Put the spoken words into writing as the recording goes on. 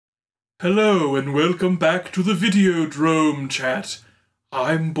Hello and welcome back to the Videodrome chat.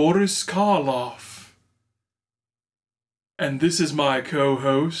 I'm Boris Karloff. And this is my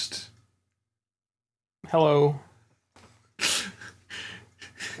co-host. Hello.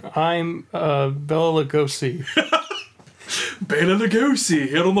 I'm Bela Lugosi. Bela Lugosi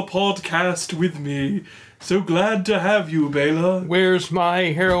here on the podcast with me. So glad to have you, Bela. Where's my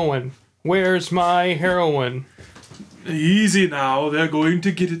heroin? Where's my heroin? Easy now, they're going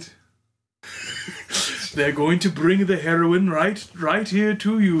to get it. They're going to bring the heroin right here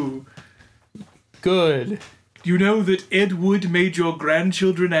to you. Good. You know that Ed Wood made your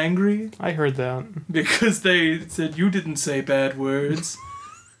grandchildren angry? I heard that. Because they said you didn't say bad words.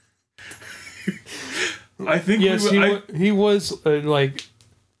 I think yes, he was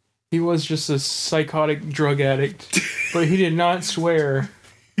he was just a psychotic drug addict, but he did not swear.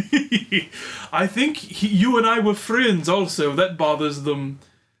 I think you and I were friends also. That bothers them.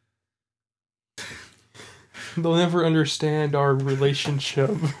 They'll never understand our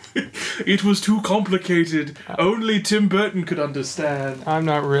relationship. It was too complicated. Only Tim Burton could understand. I'm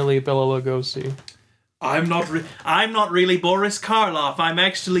not really Bela Lugosi. I'm not really Boris Karloff. I'm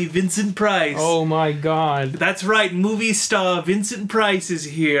actually Vincent Price. Oh my god. That's right, movie star Vincent Price is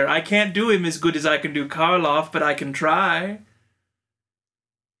here. I can't do him as good as I can do Karloff, but I can try.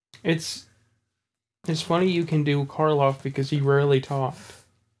 It's funny you can do Karloff because he rarely talked.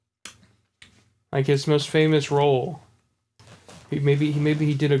 Like his most famous role, maybe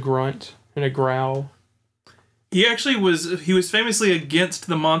he did a grunt and a growl. He was famously against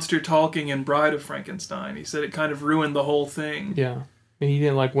the monster talking in Bride of Frankenstein. He said it kind of ruined the whole thing. Yeah, and he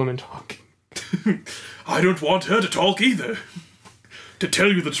didn't like women talking. I don't want her to talk either. To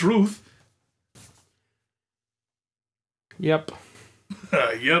tell you the truth. Yep.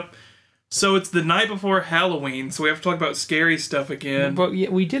 Yep. So it's the night before Halloween, so we have to talk about scary stuff again. But yeah,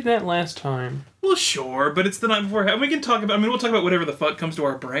 we did that last time. Well, sure, but it's the night before. We can talk about. We'll talk about whatever the fuck comes to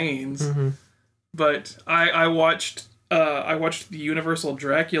our brains. Mm-hmm. But I watched the Universal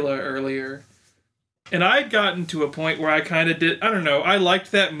Dracula earlier, and I'd gotten to a point where I kind of did. I don't know. I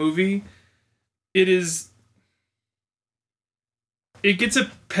liked that movie. It gets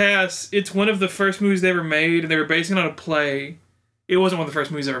a pass. It's one of the first movies they ever made, and they were basing it on a play. It wasn't one of the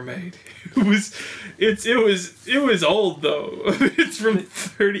first movies ever made. It was old though. It's from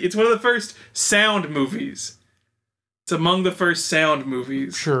 30. It's one of the first sound movies. It's among the first sound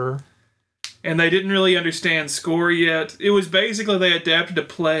movies. Sure. And they didn't really understand score yet. It was basically they adapted a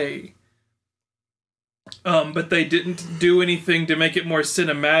play. But they didn't do anything to make it more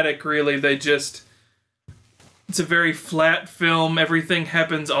cinematic, really. It's a very flat film. Everything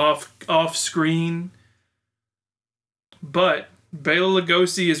happens off screen. But Bela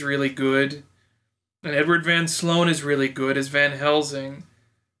Lugosi is really good, and Edward Van Sloan is really good as Van Helsing,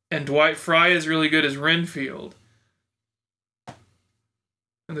 and Dwight Fry is really good as Renfield.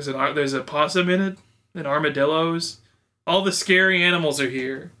 And there's a possum in it, and armadillos. All the scary animals are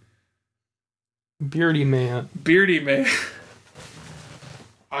here. Beardy Man. Beardy Man.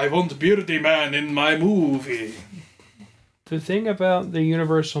 I want Beardy Man in my movie. The thing about the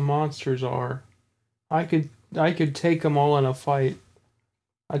Universal monsters are, I could take them all in a fight.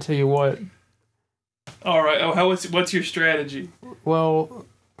 I tell you what. All right. Oh, what's your strategy? Well,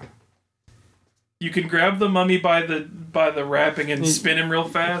 you can grab the mummy by the wrapping and spin him real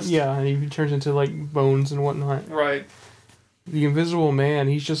fast. Yeah, and he turns into like bones and whatnot. Right. The Invisible Man,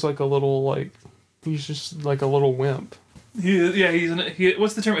 he's just like a little wimp. He's what's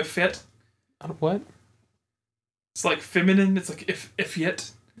the term? Effete? What? It's like feminine. It's like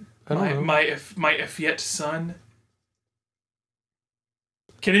effete. I don't know. My effete son.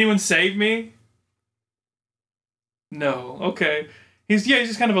 Can anyone save me? No. Okay. He's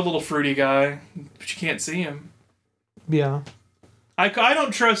just kind of a little fruity guy, but you can't see him. Yeah. I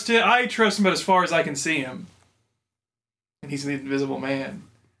don't trust him. I trust him about as far as I can see him. And he's the Invisible Man.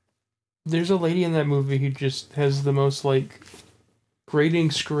 There's a lady in that movie who just has the most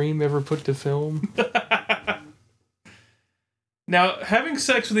grating scream ever put to film. Now, having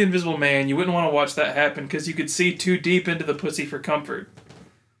sex with the Invisible Man, you wouldn't want to watch that happen because you could see too deep into the pussy for comfort.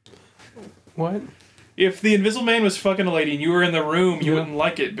 What? If the Invisible Man was fucking a lady and you were in the room, you wouldn't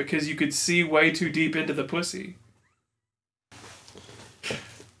like it because you could see way too deep into the pussy.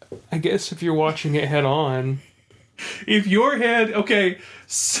 I guess if you're watching it head on. If your head... Okay,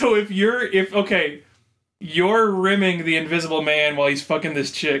 so you're rimming the Invisible Man while he's fucking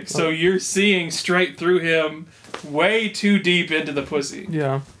this chick, so you're seeing straight through him way too deep into the pussy.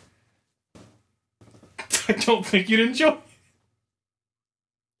 Yeah. I don't think you'd enjoy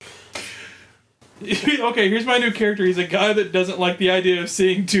it. Okay, here's my new character. He's a guy that doesn't like the idea of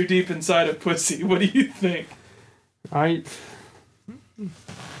seeing too deep inside a pussy. What do you think?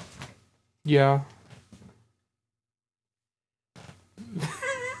 Yeah.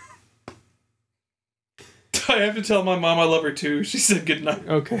 I have to tell my mom I love her too. She said goodnight.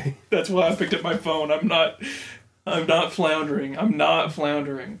 Okay. That's why I picked up my phone. I'm not floundering. I'm not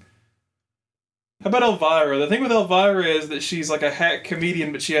floundering. How about Elvira? The thing with Elvira is that she's like a hack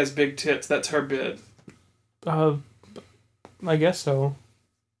comedian, but she has big tits. That's her bit. I guess so.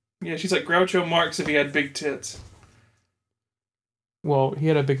 Yeah, she's like Groucho Marx if he had big tits. Well, he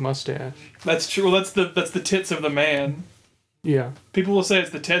had a big mustache. That's true. Well, that's the tits of the man. Yeah. People will say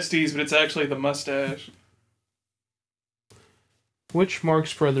it's the testes, but it's actually the mustache. Which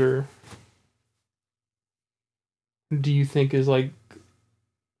Marx brother do you think is like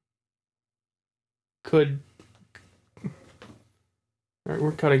could? All right,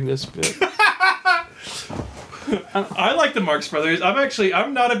 we're cutting this bit. I like the Marx Brothers.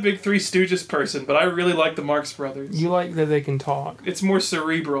 I'm not a big Three Stooges person, but I really like the Marx Brothers. You like that they can talk. It's more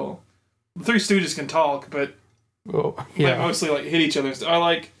cerebral. The Three Stooges can talk, but yeah, mostly like hit each other. I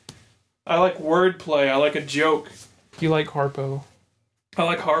like wordplay. I like a joke. You like Harpo. I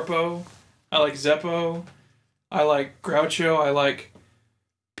like Harpo. I like Zeppo. I like Groucho. I like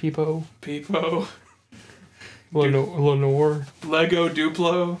Peepo. Lenore. Lego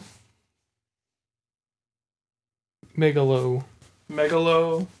Duplo. Megalo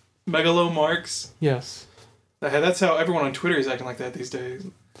Marx. Yes. That's how everyone on Twitter is acting like that these days.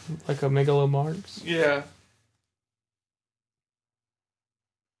 Like a Megalo Marx? Yeah.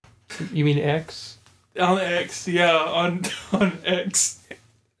 You mean X? On X, yeah, on X.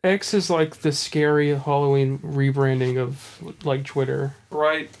 X is like the scary Halloween rebranding of like Twitter.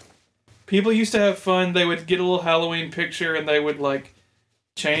 Right. People used to have fun. They would get a little Halloween picture and they would like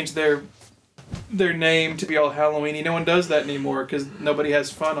change their name to be all Halloweeny. No one does that anymore because nobody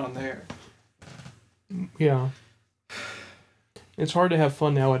has fun on there. Yeah. It's hard to have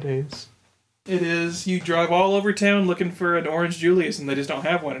fun nowadays. It is. You drive all over town looking for an Orange Julius and they just don't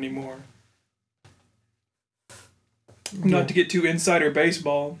have one anymore. Not to get too insider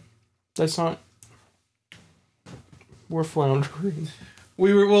baseball. That's not... We're floundering.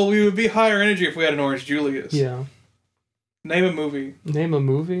 We would be higher energy if we had an Orange Julius. Yeah. Name a movie. Name a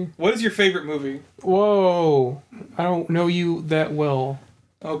movie? What is your favorite movie? Whoa. I don't know you that well.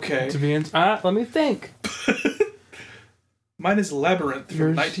 Okay. To be let me think. Mine is Labyrinth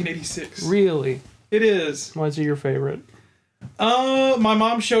from 1986. Really? It is. Why is it your favorite? My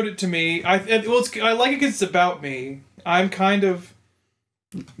mom showed it to me. I like it because it's about me. You're kind of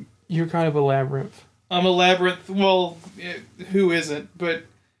a labyrinth. I'm a labyrinth. Well, who isn't? But,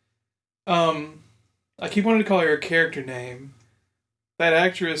 I keep wanting to call her a character name. That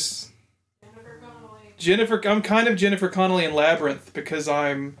actress... Jennifer Connelly. I'm kind of Jennifer Connelly in Labyrinth because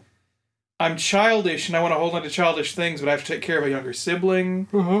I'm childish and I want to hold on to childish things, but I have to take care of a younger sibling.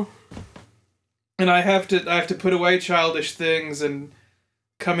 Uh-huh. And I have to put away childish things and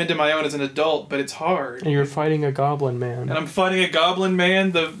come into my own as an adult, but it's hard. And you're fighting a goblin man. And I'm fighting a goblin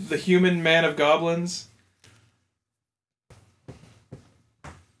man, the human man of goblins.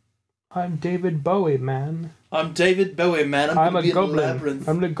 I'm David Bowie, man. I'm David Bowie, man. I'm a goblin.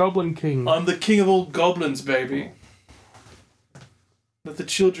 I'm the goblin king. I'm the king of all goblins, baby. Let the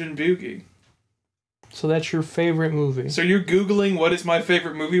children boogie. So that's your favorite movie? So you're Googling what is my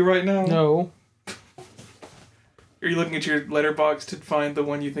favorite movie right now? No. Are you looking at your letterbox to find the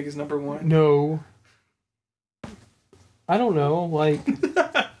one you think is number one? No. I don't know, like...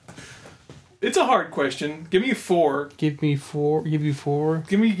 It's a hard question. Give me 4. Give you 4?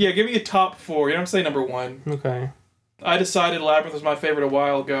 Give me a top 4. You don't have to say number 1. Okay. I decided Labyrinth was my favorite a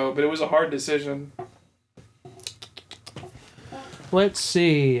while ago, but it was a hard decision. Let's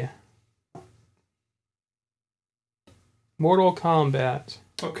see. Mortal Kombat.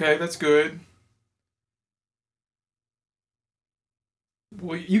 Okay, that's good.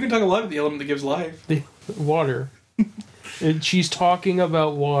 Well, you can talk a lot about the element that gives life. The water. She's talking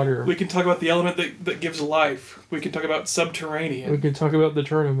about water. We can talk about the element that gives life. We can talk about subterranean. We can talk about the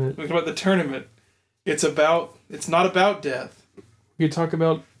tournament. We can talk about the tournament. It's not about death. We can talk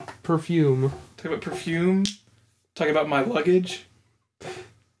about perfume. Talk about perfume. Talk about my luggage.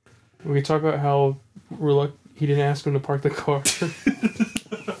 We can talk about how he didn't ask him to park the car.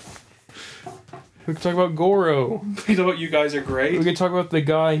 We can talk about Goro. We can talk about you guys are great. We can talk about the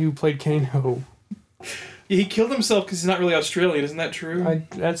guy who played Kano. He killed himself because he's not really Australian, isn't that true?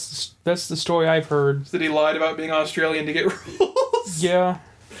 That's the story I've heard. That he lied about being Australian to get roles? Yeah.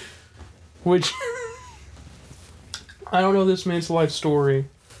 Which... I don't know this man's life story.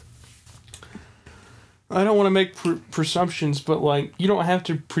 I don't want to make presumptions, but like you don't have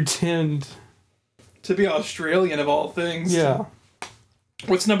to pretend to be Australian of all things. Yeah.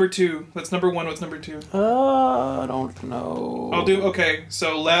 What's number 2? That's number 1. What's number 2? I don't know. I'll do okay.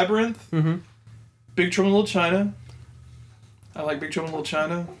 So Labyrinth. Mm-hmm. Big Trouble in Little China. I like Big Trouble in Little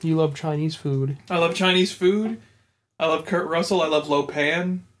China. You love Chinese food. I love Chinese food. I love Kurt Russell. I love Lo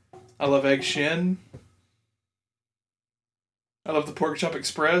Pan. I love Egg Shin. I love the Pork Chop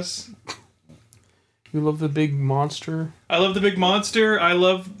Express. You love the Big Monster? I love the Big Monster.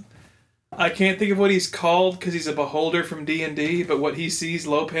 I can't think of what he's called because he's a beholder from D&D, but what he sees,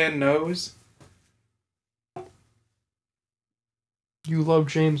 Lo Pan knows. You love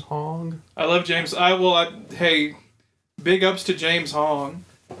James Hong? I love James. Hey, big ups to James Hong.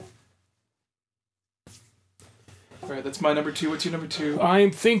 Alright, that's my number 2. What's your number 2?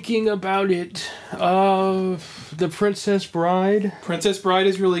 I'm thinking about it. The Princess Bride. Princess Bride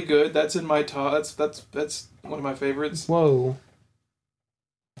is really good. That's in my top. That's one of my favorites. Whoa.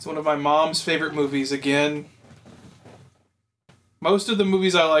 It's one of my mom's favorite movies, again. Most of the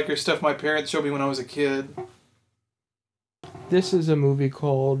movies I like are stuff my parents showed me when I was a kid. This is a movie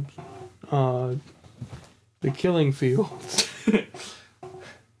called The Killing Fields.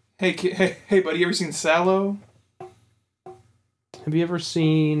 Hey, buddy, you ever seen Sallow? Have you ever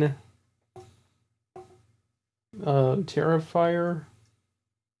seen Terrifier?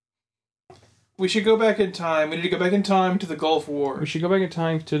 We should go back in time. We need to go back in time to the Gulf War. We should go back in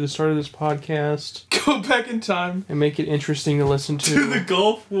time to the start of this podcast. Go back in time. And make it interesting to listen to. To the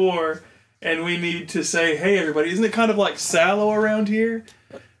Gulf War. And we need to say, hey, everybody, isn't it kind of like Sallow around here?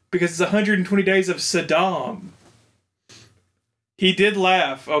 Because it's 120 days of Saddam. He did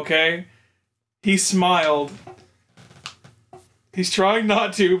laugh, okay? He smiled. He's trying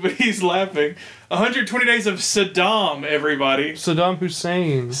not to, but he's laughing. 120 days of Saddam, everybody. Saddam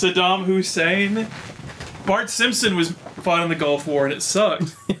Hussein. Saddam Hussein. Bart Simpson was fought in the Gulf War, and it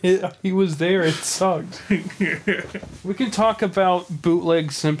sucked. He was there. It sucked. We can talk about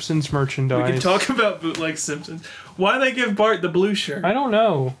bootleg Simpsons merchandise. We can talk about bootleg Simpsons. Why did they give Bart the blue shirt? I don't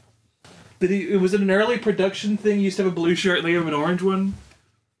know. Was it an early production thing? You used to have a blue shirt and they gave him an orange one?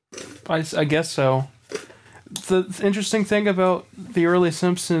 I guess so. The interesting thing about the early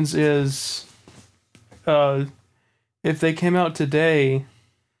Simpsons is if they came out today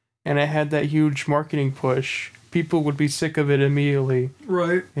and it had that huge marketing push, people would be sick of it immediately.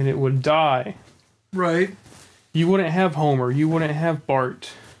 Right. And it would die. Right. You wouldn't have Homer. You wouldn't have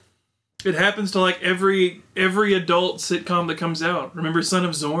Bart. It happens to like every adult sitcom that comes out. Remember Son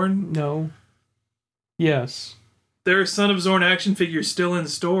of Zorn? No. Yes. There are Son of Zorn action figures still in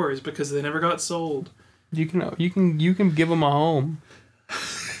stores because they never got sold. You can give them a home.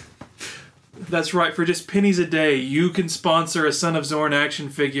 That's right. For just pennies a day, you can sponsor a Son of Zorn action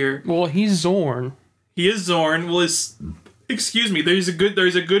figure. Well, he's Zorn. He is Zorn. Well, excuse me. There's a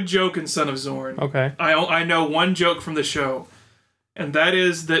good joke in Son of Zorn. Okay. I know one joke from the show, and that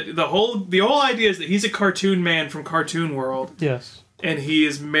is that the whole idea is that he's a cartoon man from Cartoon World. Yes. And he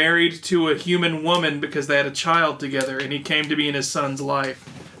is married to a human woman because they had a child together, and he came to be in his son's life.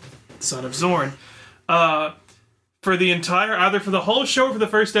 Son of Zorn. For the entire, either for the whole show or for the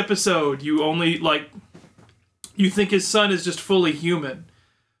first episode, you think his son is just fully human.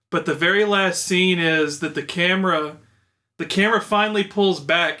 But the very last scene is that the camera finally pulls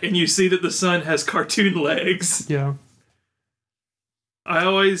back and you see that the son has cartoon legs. Yeah. I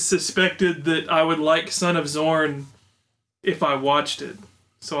always suspected that I would like Son of Zorn if I watched it.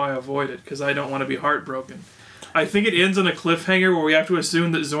 So I avoid it because I don't want to be heartbroken. I think it ends on a cliffhanger where we have to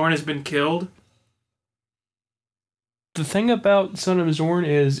assume that Zorn has been killed. The thing about Son of Zorn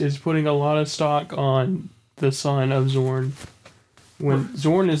is putting a lot of stock on the son of Zorn. When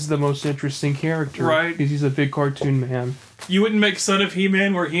Zorn is the most interesting character. Right. Because he's a big cartoon man. You wouldn't make Son of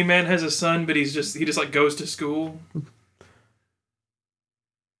He-Man where He-Man has a son, but he just like goes to school?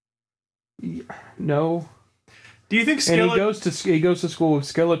 No. Do you think And he goes to school with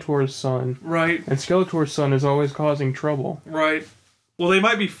Skeletor's son. Right. And Skeletor's son is always causing trouble. Right. Well, they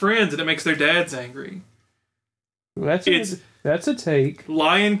might be friends and it makes their dads angry. That's a take.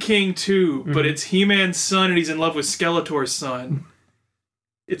 Lion King 2, but it's He-Man's son and he's in love with Skeletor's son.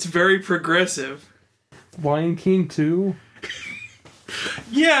 It's very progressive. Lion King 2?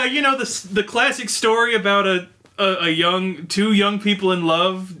 Yeah, you know the classic story about two young people in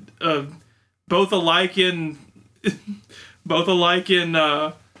love, both alike in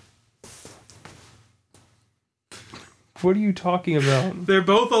what are you talking about? They're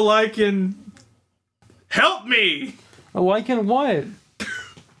both alike in help me. Alike in what?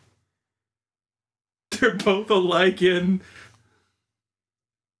 They're both alike in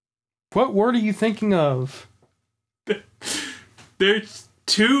What word are you thinking of? There's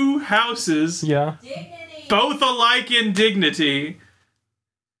two houses, Yeah. both alike in dignity,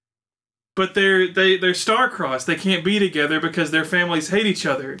 but they're star-crossed. They can't be together because their families hate each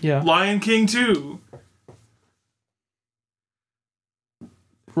other. Yeah. Lion King 2.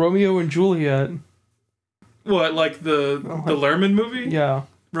 Romeo and Juliet. What, like the Lerman movie? Yeah.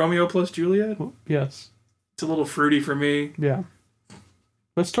 Romeo plus Juliet? Yes. It's a little fruity for me. Yeah.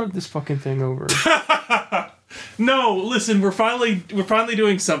 Let's start this fucking thing over. No, listen, we're finally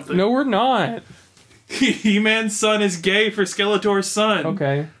doing something. No, we're not. He-Man's son is gay for Skeletor's son.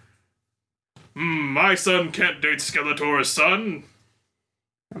 Okay. My son can't date Skeletor's son.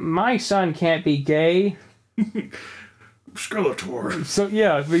 My son can't be gay. Skeletor. So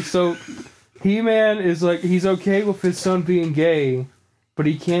yeah, so He-Man is like, he's okay with his son being gay, but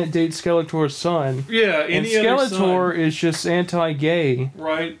he can't date Skeletor's son. Yeah, and any other Skeletor son. is just anti-gay.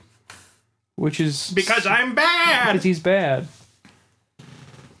 Right. Which is... Because I'm bad! Because he's bad.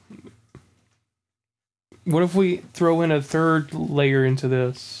 What if we throw in a third layer into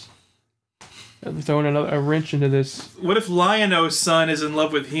this? Throwing a wrench into this. What if Lion-O's son is in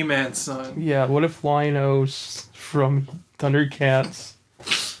love with He-Man's son? Yeah, what if Lion-O's from Thundercats?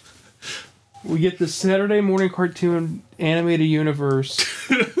 We get the Saturday morning cartoon animated universe.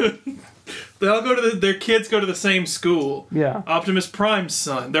 They all go to their kids go to the same school. Yeah. Optimus Prime's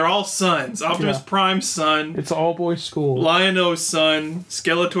son. They're all sons. Optimus Prime's son. It's all boys school. Lion-O's son.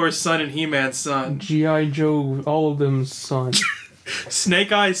 Skeletor's son and He-Man's son. G.I. Joe, all of them's son.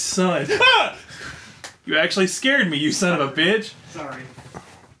 Snake Eye's son. You actually scared me, you son of a bitch. Sorry.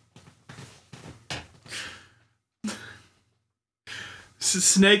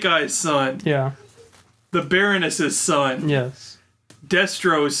 Snake Eye's son. Yeah. The Baroness's son. Yes.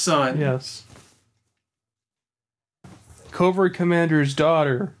 Destro's son. Yes. Cobra Commander's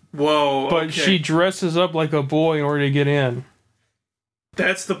daughter. Whoa. But okay. she dresses up like a boy in order to get in.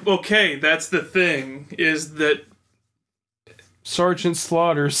 That's the thing, is that Sergeant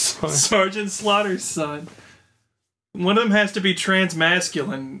Slaughter's son. Sergeant Slaughter's son. One of them has to be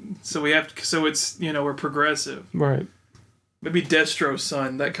transmasculine, so it's, we're progressive. Right. Maybe Destro's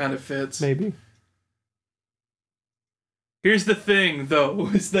son, that kind of fits. Maybe. Here's the thing, though,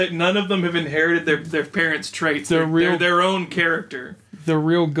 is that none of them have inherited their parents' traits. They're their own character. The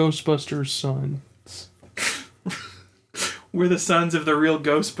real Ghostbusters son. We're the sons of the real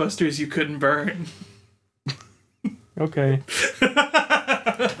Ghostbusters you couldn't burn. Okay.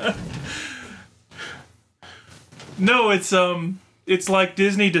 No, it's like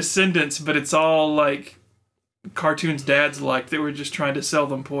Disney Descendants, but it's all like cartoons dads like. They were just trying to sell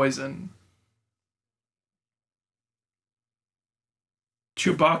them poison.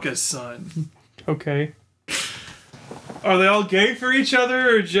 Chewbacca's son. Okay. Are they all gay for each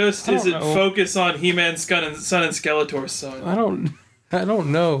other, or just is it know. focus on He-Man's son and Skeletor's son? I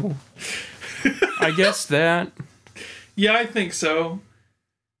don't know. I guess that. Yeah, I think so.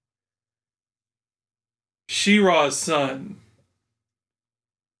 She-Ra's son.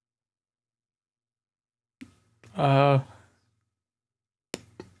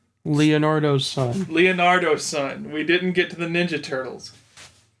 Leonardo's son. Leonardo's son. We didn't get to the Ninja Turtles.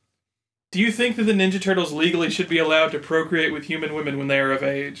 Do you think that the Ninja Turtles legally should be allowed to procreate with human women when they are of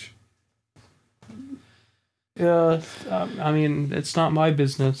age? I mean, it's not my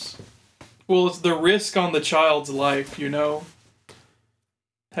business. Well, it's the risk on the child's life, you know?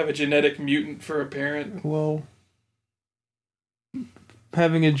 Have a genetic mutant for a parent. Well,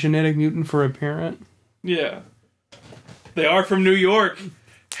 having a genetic mutant for a parent? Yeah. They are from New York.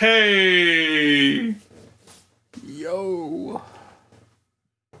 Hey! Yo.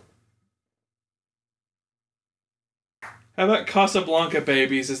 How about Casablanca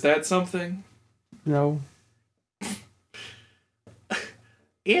babies? Is that something? No.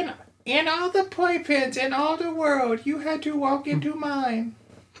 In all the playpens in all the world, you had to walk into mine.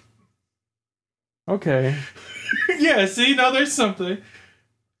 Okay. Yeah, see, now there's something.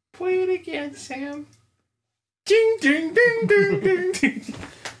 Play it again, Sam. Ding, ding, ding, ding, ding, ding.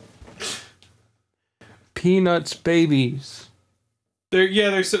 Peanuts babies.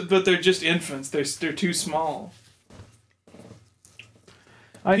 But they're just infants. They're too small.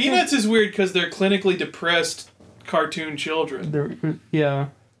 Peanuts is weird because they're clinically depressed cartoon children.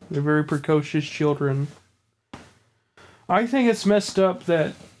 They're very precocious children. I think it's messed up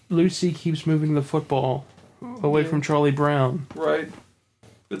that Lucy keeps moving the football away from Charlie Brown. Right.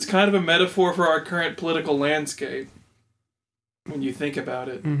 It's kind of a metaphor for our current political landscape, when you think about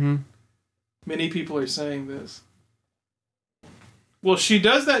it. Mm-hmm. Many people are saying this. Well, she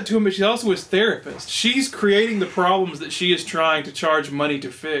does that to him, but she's also his therapist. She's creating the problems that she is trying to charge money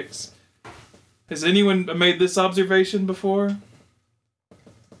to fix. Has anyone made this observation before?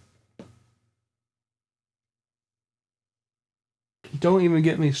 Don't even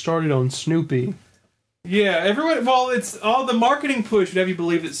get me started on Snoopy. Yeah, everyone. Well, it's all the marketing push would have you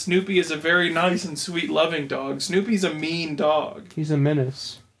believe that Snoopy is a very nice and sweet, loving dog. Snoopy's a mean dog. He's a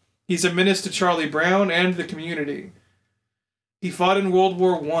menace. He's a menace to Charlie Brown and the community. He fought in World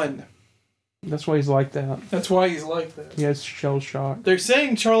War I. That's why he's like that. That's why he's like that. He has shell shock. They're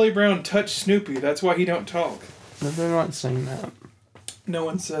saying Charlie Brown touched Snoopy. That's why he don't talk. No, they're not saying that. No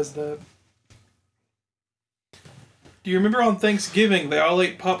one says that. Do you remember on Thanksgiving they all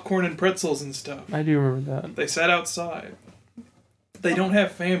ate popcorn and pretzels and stuff? I do remember that. They sat outside. They don't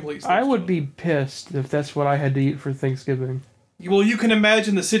have families. I would be pissed if that's what I had to eat for Thanksgiving. Well, you can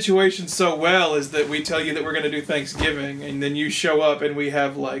imagine the situation so well is that we tell you that we're going to do Thanksgiving, and then you show up and we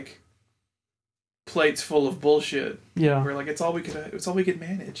have, like, plates full of bullshit. Yeah. We're like, it's all we could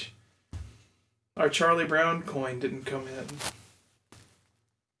manage. Our Charlie Brown coin didn't come in.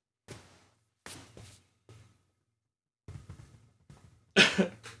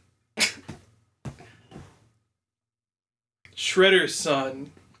 Shredder's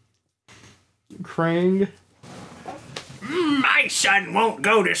son. Krang. My son won't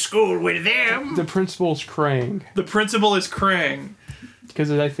go to school with them. The principal's Krang. The principal is Krang.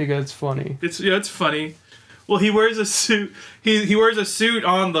 Because I think that's funny. It's funny. Well, he wears a suit. He wears a suit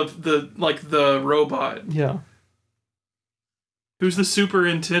on the robot. Yeah. Who's the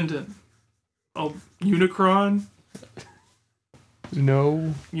superintendent? Oh, Unicron?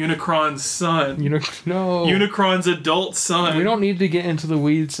 No. Unicron's son. No. Unicron's adult son. We don't need to get into the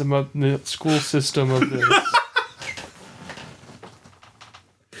weeds about the school system of this.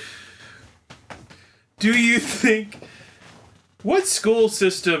 Do you think... What school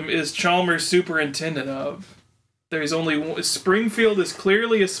system is Chalmers superintendent of? There's only one... Springfield is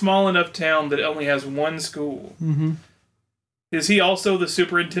clearly a small enough town that it only has one school. Mm-hmm. Is he also the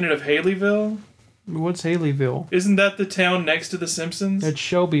superintendent of Haleyville? What's Haleyville? Isn't that the town next to The Simpsons? It's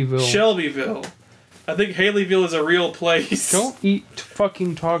Shelbyville. Shelbyville. I think Haleyville is a real place. Don't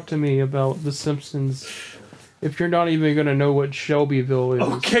fucking talk to me about The Simpsons if you're not even gonna know what Shelbyville is.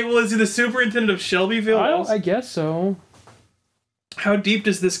 Okay, well, is he the superintendent of Shelbyville? I guess so. How deep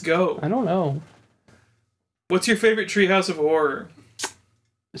does this go? I don't know. What's your favorite Treehouse of Horror?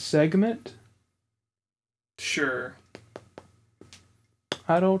 Segment? Sure.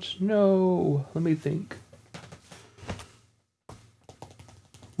 I don't know. Let me think.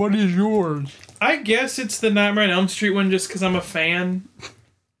 What is yours? I guess it's the Nightmare on Elm Street one just because I'm a fan.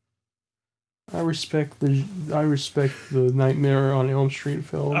 I respect the Nightmare on Elm Street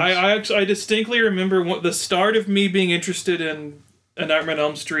films. I distinctly remember the start of me being interested in A Nightmare on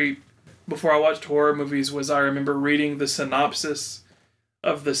Elm Street before I watched horror movies was I remember reading the synopsis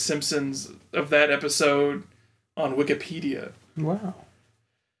of The Simpsons, of that episode, on Wikipedia. Wow.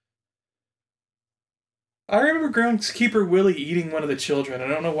 I remember Groundskeeper Willie eating one of the children. I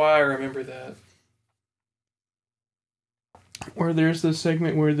don't know why I remember that. Or there's the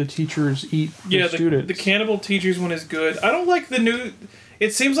segment where the teachers eat the students. The cannibal teachers one is good. I don't like the new...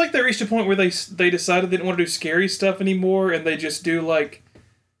 It seems like they reached a point where they decided they didn't want to do scary stuff anymore, and they just do, like,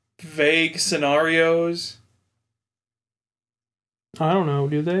 vague scenarios. I don't know,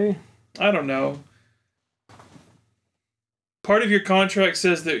 do they? I don't know. Part of your contract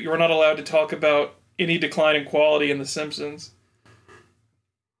says that you're not allowed to talk about any decline in quality in The Simpsons.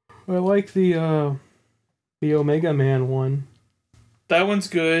 I like the Omega Man one. That one's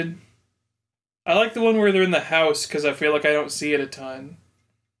good. I like the one where they're in the house because I feel like I don't see it a ton.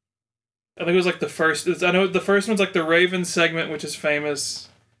 I think it was like the first... I know the first one's like the Raven segment, which is famous,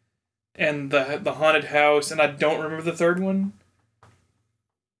 and the haunted house, and I don't remember the third one.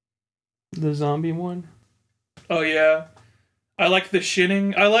 The zombie one? Oh, yeah. I like the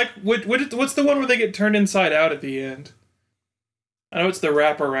shinning. I like... What's the one where they get turned inside out at the end? I know it's the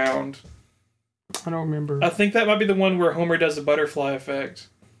wraparound. I don't remember. I think that might be the one where Homer does the butterfly effect.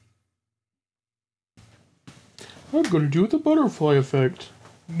 I'm gonna do the butterfly effect.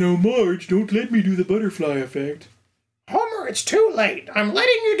 No, Marge, don't let me do the butterfly effect. Homer, it's too late. I'm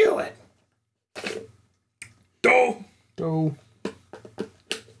letting you do it. Oh.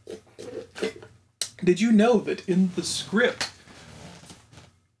 Did you know that in the script,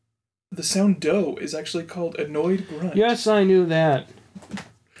 the sound dough is actually called annoyed grunt? Yes, I knew that.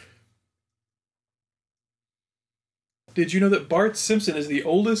 Did you know that Bart Simpson is the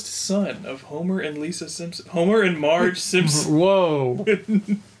oldest son of Homer and Lisa Simpson? Homer and Marge Simpson. Whoa.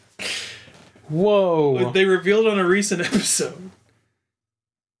 Whoa. They revealed on a recent episode.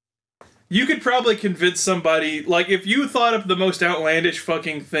 You could probably convince somebody, like, if you thought of the most outlandish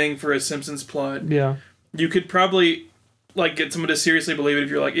fucking thing for a Simpsons plot, Yeah. you could probably, like, get someone to seriously believe it if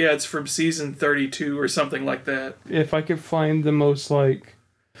you're like, yeah, it's from season 32 or something like that. If I could find the most, like,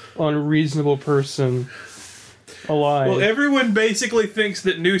 unreasonable person alive. Well, everyone basically thinks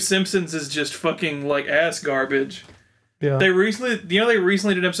that New Simpsons is just fucking, like, ass garbage. Yeah. They recently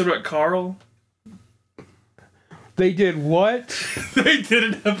did an episode about Carl? They did what? They did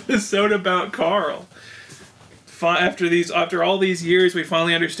an episode about Carl. After all these years, we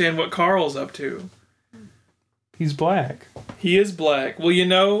finally understand what Carl's up to. He's black. He is black. Well, you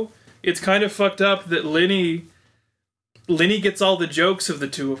know, it's kind of fucked up that Lenny gets all the jokes of the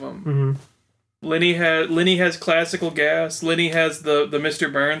two of them. Mm-hmm. Lenny has classical gas. Lenny has the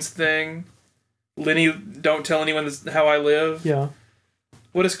Mr. Burns thing. Lenny, don't tell anyone how I live. Yeah.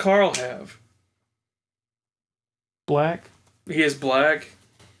 What does Carl have? Black. He is black.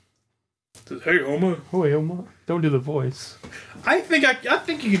 Says, hey, Homer. Oh, wait, Homer. Don't do the voice. I think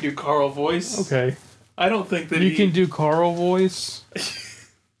you can do Carl voice. Okay. I don't think that you can do Carl voice.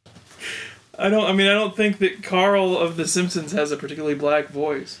 I don't think that Carl of The Simpsons has a particularly black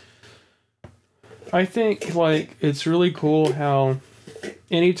voice. I think, like, it's really cool how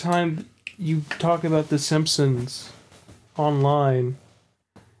anytime you talk about The Simpsons online,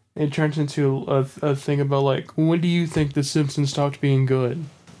 it turns into a thing about, like, when do you think The Simpsons stopped being good?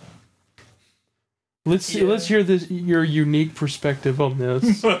 Let's hear your unique perspective on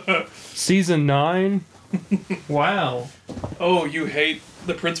this. Season 9? Wow. Oh, you hate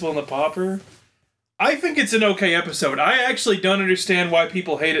The Principal and the Pauper? I think it's an okay episode. I actually don't understand why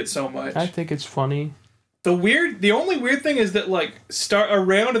people hate it so much. I think it's funny. The only weird thing is that, like,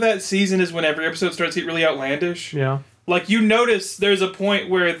 around that season is when every episode starts to get really outlandish. Yeah. Like, you notice there's a point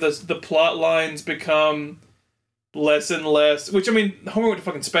where the plot lines become less and less, which, I mean, Homer went to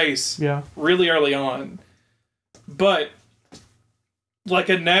fucking space. Yeah. Really early on. But, like,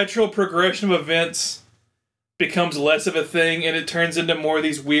 a natural progression of events becomes less of a thing, and it turns into more of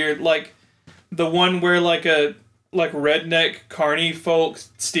these weird, like, the one where, like, redneck carny folk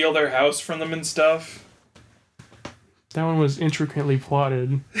steal their house from them and stuff. That one was intricately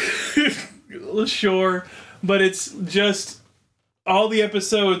plotted. Sure. But it's just, all the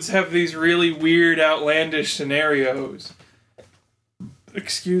episodes have these really weird, outlandish scenarios.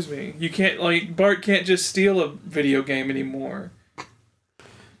 Excuse me. You can't, like, Bart can't just steal a video game anymore.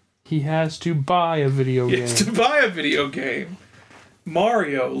 He has to buy a video game. He has to buy a video game.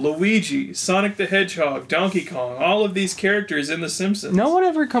 Mario, Luigi, Sonic the Hedgehog, Donkey Kong, all of these characters in The Simpsons. No one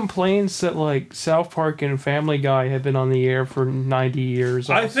ever complains that, like, South Park and Family Guy have been on the air for 90 years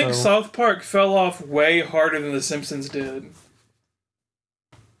also. I think South Park fell off way harder than The Simpsons did.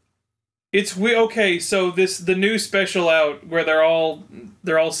 Okay, so the new special out where they're all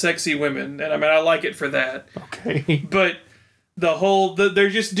sexy women, and I mean I like it for that. Okay. But they're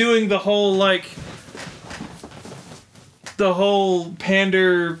just doing the whole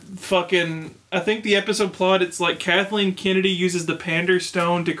pander fucking. I think the episode plot, it's like Kathleen Kennedy uses the Pander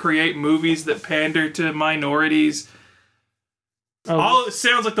Stone to create movies that pander to minorities. It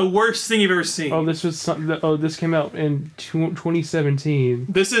sounds like the worst thing you've ever seen. Oh, this came out in 2017.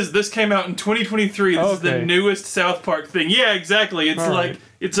 This came out in 2023. This is the newest South Park thing. Yeah, exactly. It's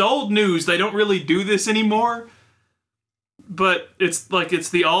it's old news. They don't really do this anymore. But it's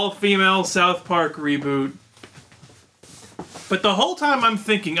the all-female South Park reboot. But the whole time I'm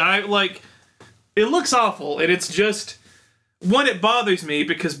thinking, it looks awful, and it's just, one, it bothers me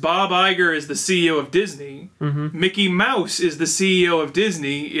because Bob Iger is the CEO of Disney. Mm-hmm. Mickey Mouse is the CEO of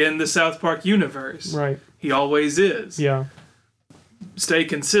Disney in the South Park universe. Right. He always is. Yeah. Stay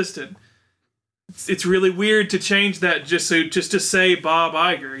consistent. It's really weird to change that just to say Bob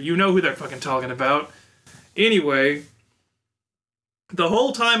Iger. You know who they're fucking talking about. Anyway, the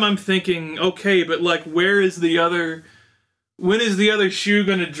whole time I'm thinking, okay, but like, when is the other shoe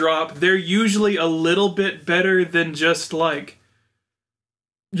gonna drop? They're usually a little bit better than just like,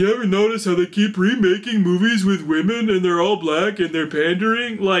 you ever notice how they keep remaking movies with women and they're all black and they're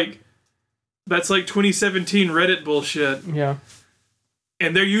pandering? Like, that's like 2017 Reddit bullshit. Yeah.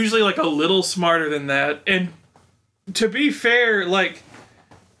 And they're usually like a little smarter than that. And to be fair, like,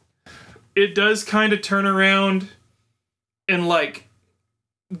 it does kind of turn around and like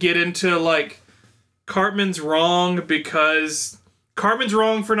get into like, Cartman's wrong because Cartman's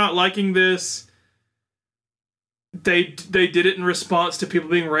wrong for not liking this. They did it in response to people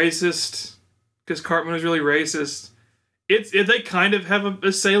being racist because Cartman was really racist. They kind of have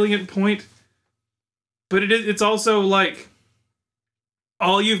a salient point, but it's also like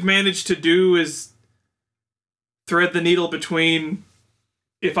all you've managed to do is thread the needle between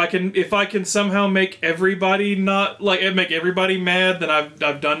if I can somehow make everybody not like make everybody mad, then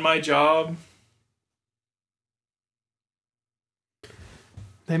I've done my job.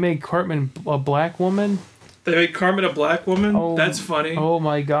 They made Cartman a black woman? They made Carmen a black woman? Oh, that's funny. Oh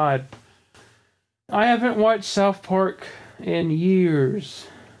my god. I haven't watched South Park in years.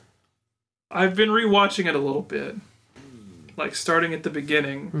 I've been rewatching it a little bit. Like starting at the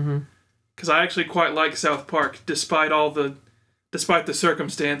beginning. Because I actually quite like South Park despite the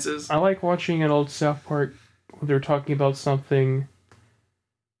circumstances. I like watching an old South Park when they're talking about something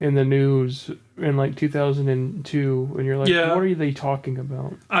in the news in like 2002, and you're like, yeah. What are they talking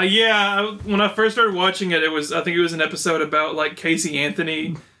about? When I first started watching it, I think it was an episode about like Casey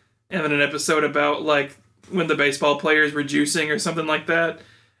Anthony, and then an episode about like when the baseball players were juicing or something like that.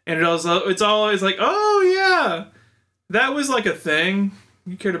 And it's always like, oh yeah, that was like a thing.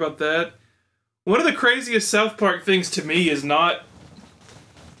 You cared about that. One of the craziest South Park things to me is not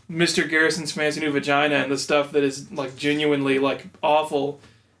Mr. Garrison's Fancy New Vagina and the stuff that is like genuinely like awful.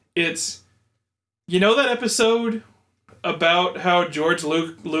 It's, you know that episode about how George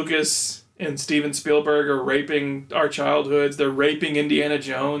Lucas and Steven Spielberg are raping our childhoods? They're raping Indiana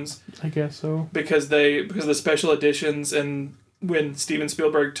Jones. I guess so. Because of the special editions and when Steven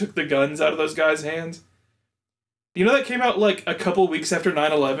Spielberg took the guns out of those guys' hands. You know that came out like a couple weeks after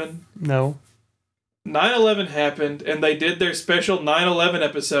 9/11? No. 9/11 happened, and they did their special 9/11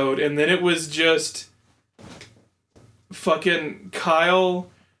 episode, and then it was just fucking Kyle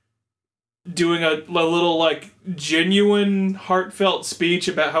doing a little, like, genuine, heartfelt speech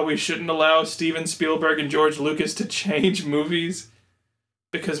about how we shouldn't allow Steven Spielberg and George Lucas to change movies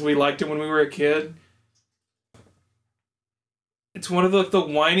because we liked him when we were a kid. It's one of the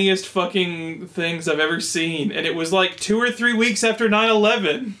whiniest fucking things I've ever seen, and it was like 2 or 3 weeks after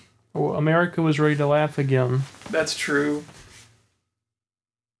 9/11. Well, America was ready to laugh again. That's true.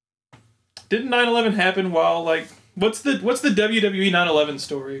 Didn't 9/11 happen while, like... What's the WWE 9/11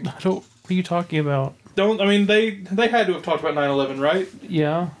 story? What are you talking about? They had to have talked about 9/11, right?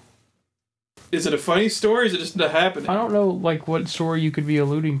 Yeah. Is it a funny story, or is it just happening? I don't know, like, what story you could be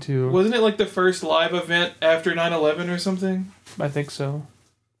alluding to. Wasn't it, like, the first live event after 9/11 or something? I think so.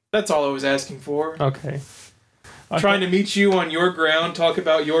 That's all I was asking for. Okay. Trying to meet you on your ground, talk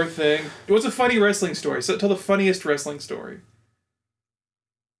about your thing. What's a funny wrestling story? So tell the funniest wrestling story.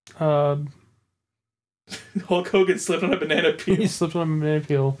 Hulk Hogan slipped on a banana peel. He slipped on a banana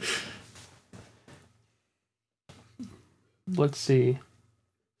peel. Let's see.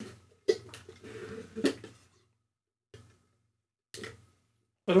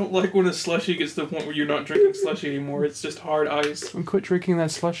 I don't like when a slushie gets to the point where you're not drinking slushie anymore. It's just hard ice. And quit drinking that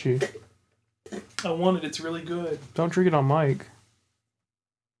slushie. I want it. It's really good. Don't drink it on mic.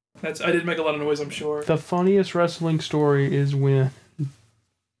 I did make a lot of noise, I'm sure. The funniest wrestling story is when...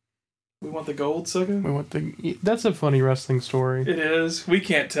 We want the gold, sucker? That's a funny wrestling story. It is. We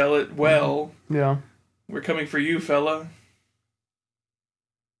can't tell it well. Yeah. We're coming for you, fella.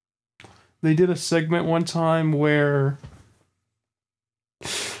 They did a segment one time where...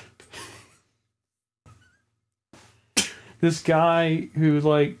 this guy who,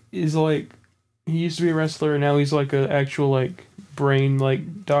 like, is, like... He used to be a wrestler, and now he's, like, an actual, like, brain,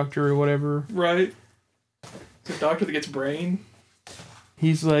 like, doctor or whatever. Right. It's a doctor that gets brain.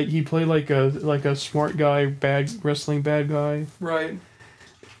 He's, like... He played, like a smart guy, wrestling bad guy. Right.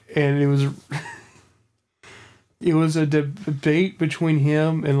 And it was... It was a debate between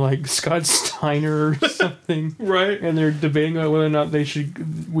him and, like, Scott Steiner or something. Right. And they're debating about whether or not we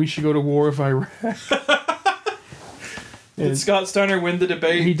should go to war with Iraq. Did Scott Steiner win the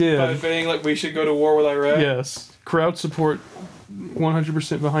debate? He did. By saying, like, we should go to war with Iraq? Yes. Crowd support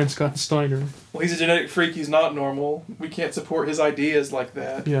 100% behind Scott Steiner. Well, he's a genetic freak. He's not normal. We can't support his ideas like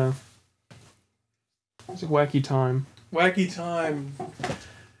that. Yeah. It's a wacky time. Wacky time.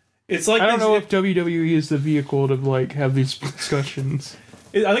 It's like... I don't know if WWE is the vehicle to, like, have these discussions.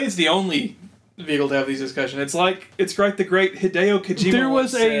 I think it's the only vehicle to have these discussions. It's like the great Hideo Kojima There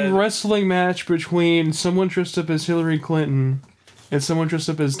was said, a wrestling match between someone dressed up as Hillary Clinton and someone dressed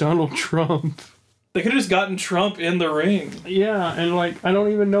up as Donald Trump. They could have just gotten Trump in the ring. Yeah, and, like, I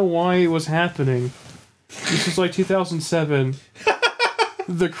don't even know why it was happening. This was, like, 2007.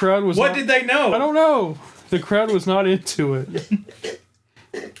 The crowd was... What did they know? I don't know. The crowd was not into it.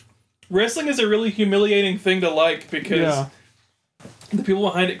 Wrestling is a really humiliating thing to like because the people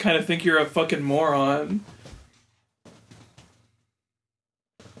behind it kind of think you're a fucking moron.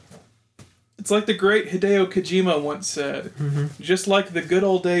 It's like the great Hideo Kojima once said, just like the good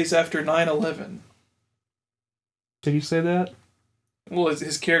old days after 9/11. Did he say that? Well,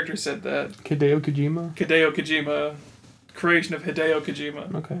 his character said that. Hideo Kojima? Hideo Kojima, creation of Hideo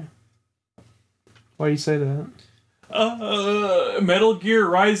Kojima. Okay. Why do you say that? Metal Gear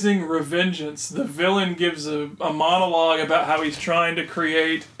Rising: Revengeance. The villain gives a monologue about how he's trying to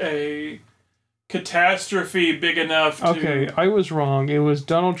create a catastrophe big enough to... Okay, I was wrong. It was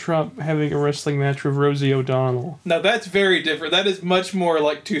Donald Trump having a wrestling match with Rosie O'Donnell. Now that's very different. That is much more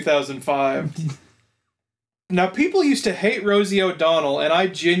like 2005. Now, people used to hate Rosie O'Donnell, and I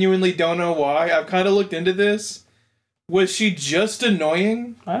genuinely don't know why. I've kind of looked into this. Was she just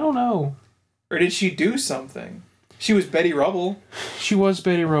annoying? I don't know. Or did she do something? She was Betty Rubble. She was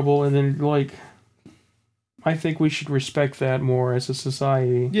Betty Rubble, and then, like... I think we should respect that more as a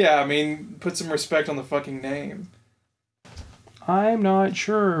society. Yeah, I mean, put some respect on the fucking name. I'm not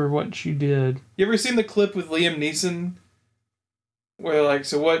sure what she did. You ever seen the clip with Liam Neeson? Where, like,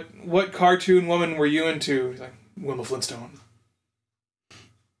 so what cartoon woman were you into? He's like, Wilma Flintstone.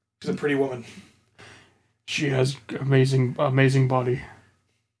 She's a pretty woman. She has amazing body.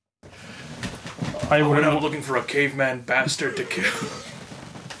 I went out looking for a caveman bastard to kill.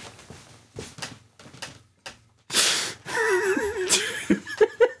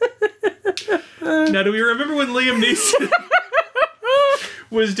 Now, do we remember when Liam Neeson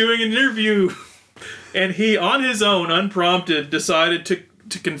was doing an interview and he, on his own, unprompted, decided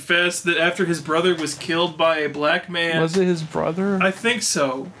to confess that after his brother was killed by a black man... Was it his brother? I think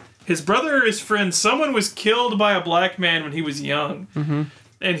so. His brother or his friend, someone was killed by a black man when he was young. Mm-hmm.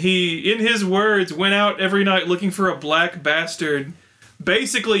 And he, in his words, went out every night looking for a black bastard.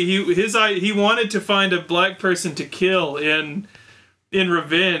 Basically, he wanted to find a black person to kill in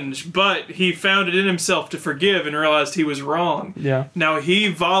revenge, but he found it in himself to forgive and realized he was wrong. Yeah. Now, he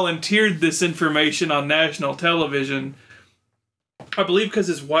volunteered this information on national television, I believe because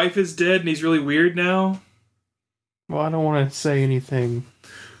his wife is dead and he's really weird now. Well, I don't want to say anything.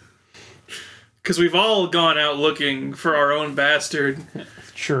 Because we've all gone out looking for our own bastard.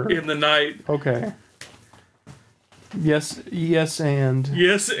 Sure. In the night. Okay. Yes, and...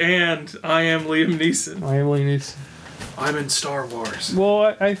 Yes, and I am Liam Neeson. I am Liam Neeson. I'm in Star Wars.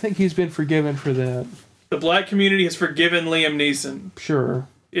 Well, I think he's been forgiven for that. The black community has forgiven Liam Neeson. Sure.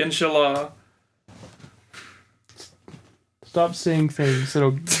 Inshallah. Stop saying things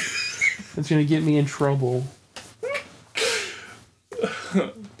that's going to get me in trouble.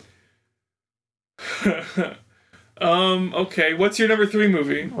 Okay, what's your number 3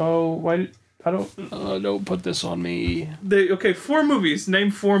 movie? Oh, why... don't put this on me. Okay, 4 movies. Name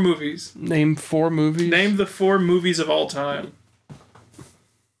 4 movies. Name 4 movies? Name the 4 movies of all time.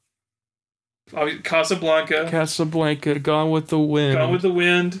 Casablanca, Gone with the Wind. Gone with the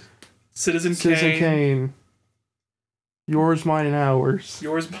Wind. Citizen Kane. Yours, Mine, and Ours.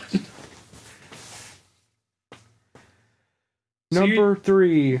 Yours, Mine. Number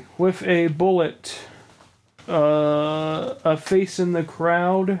 3, With a Bullet. A Face in the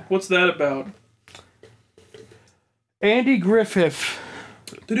Crowd. What's that about? Andy Griffith.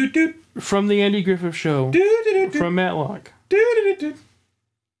 From the Andy Griffith Show. From Matlock.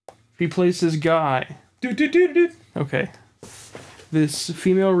 He plays this guy. Okay. This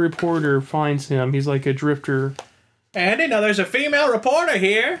female reporter finds him. He's like a drifter. Andy, now there's a female reporter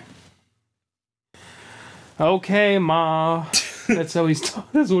here. Okay, Ma. That's how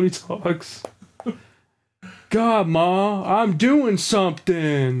that's what he talks. God, Ma, I'm doing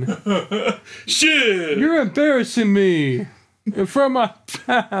something. Shit! You're embarrassing me in front of my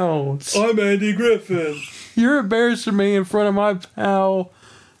pals. I'm Andy Griffith. You're embarrassing me in front of my pal,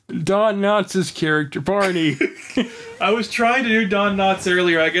 Don Knotts' character, Barney. I was trying to do Don Knotts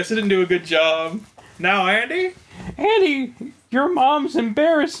earlier. I guess I didn't do a good job. Now, Andy? Andy, your mom's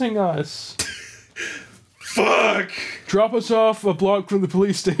embarrassing us. Fuck! Drop us off a block from the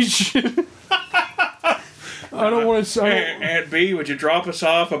police station. I don't want to say. Aunt B, would you drop us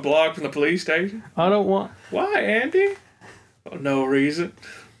off a block from the police station? I don't want. Why, Andy? Oh, no reason.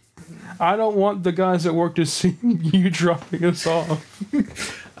 I don't want the guys at work to see you dropping us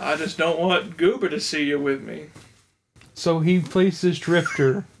off. I just don't want Goober to see you with me. So he plays this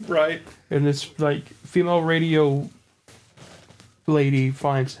drifter. Right. And this, like, female radio lady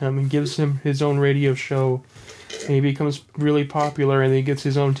finds him and gives him his own radio show. And he becomes really popular, and then he gets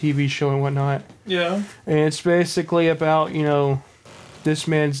his own TV show and whatnot. Yeah. And it's basically about, you know, this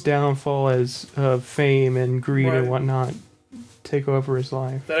man's downfall as fame and greed and whatnot take over his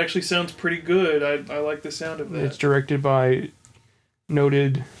life. That actually sounds pretty good. I like the sound of that. It's directed by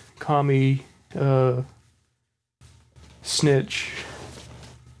noted commie snitch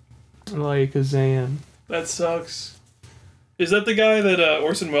like Kazan. That sucks. Is that the guy that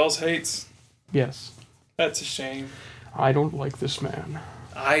Orson Welles hates? Yes. That's a shame. I don't like this man.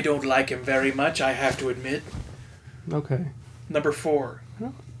 I don't like him very much, I have to admit. Okay. Number 4.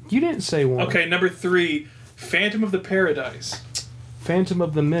 You didn't say one. Okay, number 3, Phantom of the Paradise. Phantom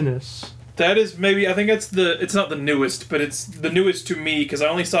of the Menace. That is maybe, I think it's not the newest, but it's the newest to me, because I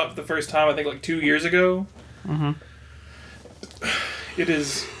only saw it for the first time, I think, like 2 years ago. Mm-hmm. It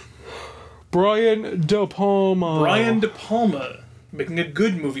is... Brian De Palma. Brian De Palma, making a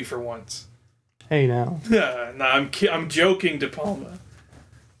good movie for once. Hey, now. Nah, I'm joking, De Palma.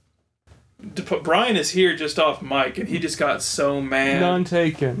 Brian is here just off mic, and he just got so mad. None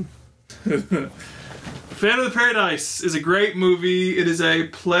taken. Phantom of the Paradise is a great movie. It is a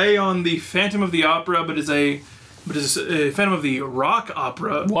play on the Phantom of the Opera, but is a Phantom of the Rock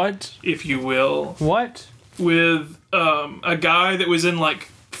Opera. What? If you will. What? With a guy that was in like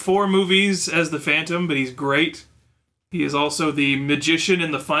 4 movies as the Phantom, but he's great. He is also the magician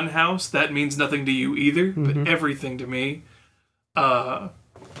in the Funhouse. That means nothing to you either, but everything to me.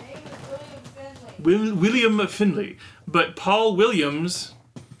 William Finley. But Paul Williams,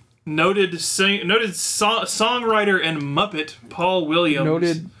 noted songwriter and Muppet Paul Williams.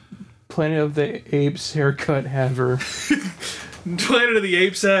 Noted Planet of the Apes haircut haver. Planet of the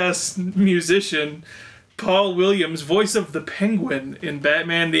Apes ass musician. Paul Williams, voice of the Penguin in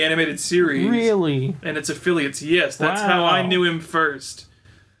Batman the Animated Series. Really? And its affiliates. Yes, that's how I knew him first.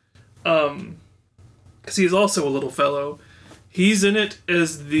 Because he is also a little fellow. He's in it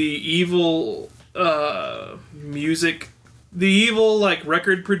as the evil the evil like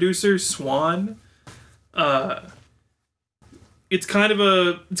record producer Swan. It's kind of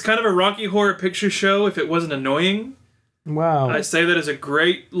a Rocky Horror Picture Show if it wasn't annoying. Wow. I say that as a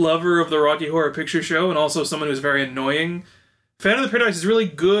great lover of the Rocky Horror Picture Show and also someone who's very annoying. Phantom of the Paradise is really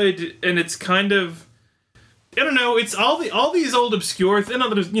good, and it's kind of, I don't know, it's all these old obscure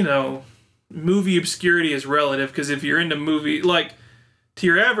movie obscurity is relative, because if you're into movie, like, to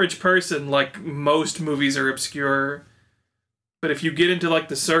your average person, like, most movies are obscure. But if you get into, like,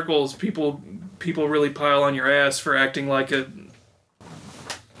 the circles, people really pile on your ass for acting like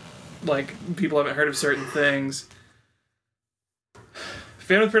people haven't heard of certain things.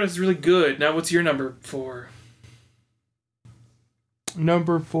 Phantom of the Paradise is really good. Now, what's your number 4?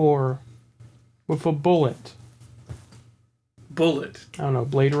 Number 4. With a bullet. Bullet. I don't know,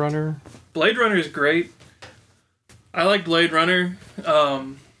 Blade Runner? Blade Runner is great. I like Blade Runner.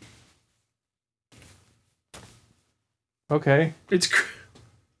 Okay. It's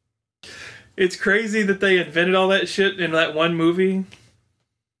crazy that they invented all that shit in that one movie.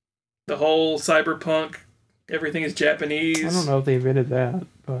 The whole cyberpunk, everything is Japanese. I don't know if they invented that,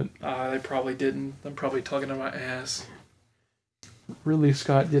 but... They probably didn't. I'm probably talking to my ass. Ridley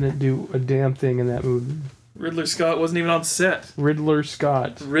Scott didn't do a damn thing in that movie. Ridley Scott wasn't even on set. Riddler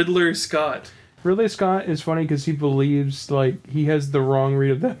Scott. Ridley Scott is funny because he believes, like, he has the wrong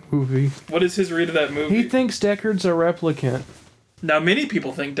read of that movie. What is his read of that movie? He thinks Deckard's a replicant. Now, many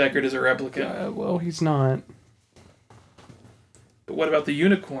people think Deckard is a replicant. Well, he's not. But what about the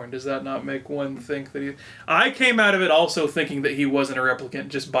unicorn? Does that not make one think that he... I came out of it also thinking that he wasn't a replicant,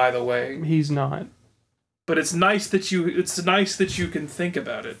 just by the way. He's not. But it's nice that you can think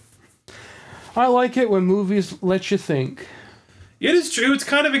about it. I like it when movies let you think. It is true. It's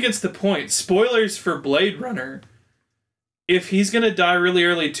kind of against the point. Spoilers for Blade Runner. If he's going to die really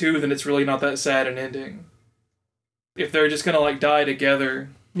early too, then it's really not that sad an ending. If they're just going to like die together.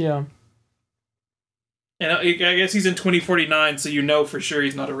 Yeah. And I guess he's in 2049, so you know for sure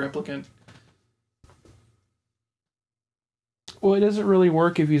he's not a replicant. Well, it doesn't really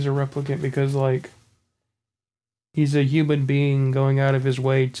work if he's a replicant because, like, he's a human being going out of his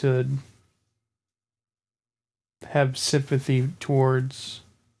way to have sympathy towards...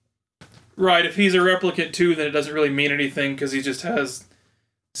 Right, if he's a replicant too, then it doesn't really mean anything because he just has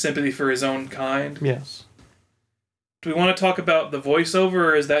sympathy for his own kind. Yes. Do we want to talk about the voiceover,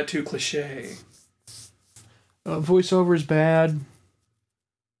 or is that too cliche? Voiceover's bad.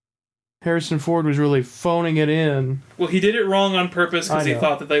 Harrison Ford was really phoning it in. Well, he did it wrong on purpose because he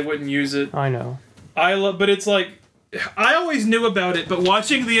thought that they wouldn't use it. I know. But it's like, I always knew about it, but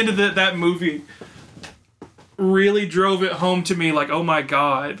watching the end of that movie really drove it home to me, like, oh my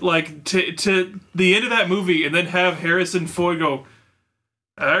god. Like, to the end of that movie, and then have Harrison Ford go,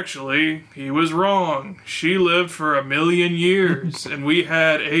 actually, he was wrong. She lived for 1,000,000 years, and we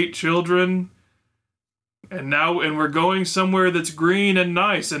had 8 children, and we're going somewhere that's green and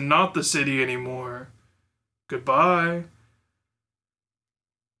nice, and not the city anymore. Goodbye.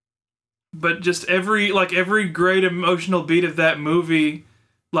 But just every great emotional beat of that movie,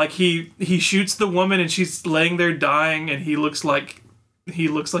 like he shoots the woman and she's laying there dying, and he looks like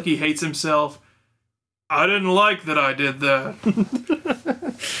he hates himself. I didn't like that I did that.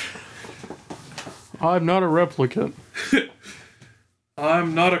 I'm not a replicant.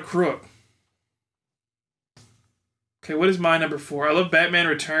 I'm not a crook. Okay, what is my number 4? I love Batman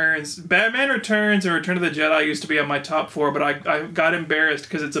Returns. Batman Returns and Return of the Jedi used to be on my top 4, but I got embarrassed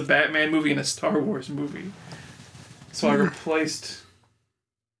because it's a Batman movie and a Star Wars movie. So I replaced...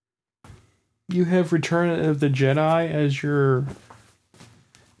 You have Return of the Jedi as your...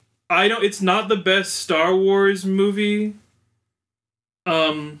 It's not the best Star Wars movie.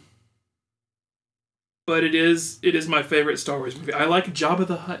 But it is my favorite Star Wars movie. I like Jabba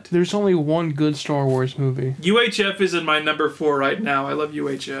the Hutt. There's only one good Star Wars movie. UHF is in my number 4 right now. I love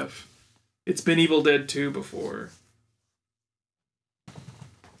UHF. It's been Evil Dead 2 before.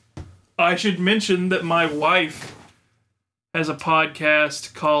 I should mention that my wife has a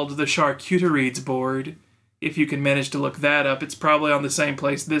podcast called The Charcuteries Board. If you can manage to look that up, it's probably on the same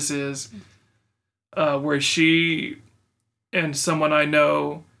place this is, where she and someone I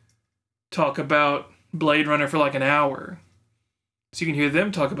know talk about Blade Runner for like an hour. So you can hear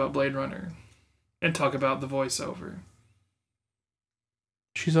them talk about Blade Runner and talk about the voiceover.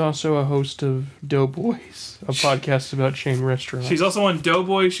 She's also a host of Doughboys, a podcast about chain restaurants. She's also on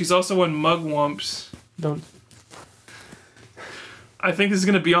Doughboys. She's also on Mugwumps. Don't. I think this is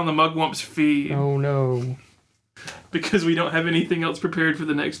going to be on the Mugwumps feed. Oh, no. Because we don't have anything else prepared for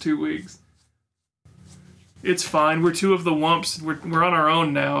the next 2 weeks. It's fine. We're 2 of the Wumps. We're on our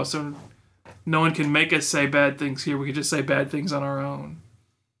own now, so no one can make us say bad things here. We can just say bad things on our own.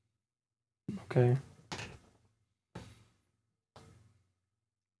 Okay.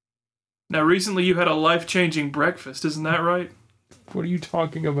 Now, recently you had a life-changing breakfast. Isn't that right? What are you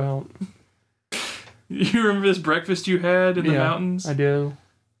talking about? You remember this breakfast you had in the mountains? I do.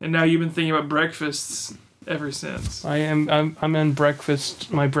 And now you've been thinking about breakfasts ever since. I'm in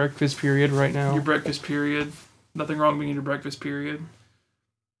my breakfast period right now. Your breakfast period. Nothing wrong being in your breakfast period.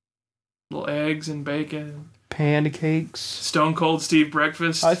 Little eggs and bacon. Pancakes. Stone Cold Steve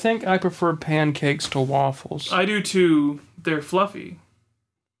breakfast. I think I prefer pancakes to waffles. I do too. They're fluffy.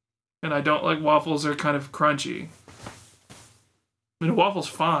 And I don't like waffles. They're kind of crunchy. I mean, a waffle's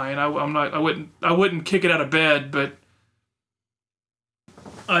fine. I wouldn't kick it out of bed, but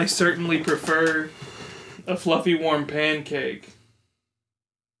I certainly prefer a fluffy, warm pancake.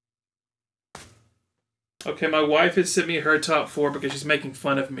 Okay, my wife has sent me her top 4 because she's making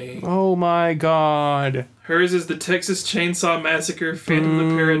fun of me. Oh my god. Hers is the Texas Chainsaw Massacre, Phantom of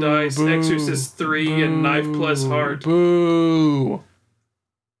the Paradise, Exorcist 3, and Knife Plus Heart. Boo.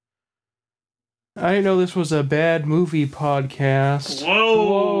 I didn't know this was a bad movie podcast.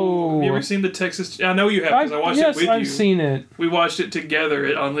 Whoa! Have you ever seen the Texas... I know you have, because I watched it with you. Yes, I've seen it. We watched it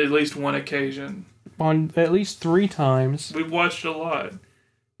together on at least one occasion. On at least 3 times. We've watched it a lot.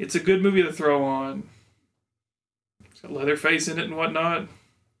 It's a good movie to throw on. It's got Leatherface in it and whatnot.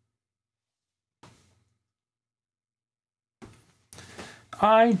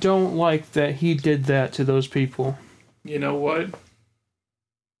 I don't like that he did that to those people. You know what?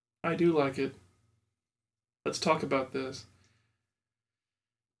 I do like it. Let's talk about this.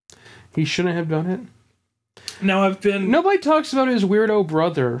 He shouldn't have done it. Now Nobody talks about his weirdo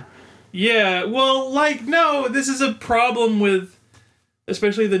brother. Yeah, well, no, this is a problem with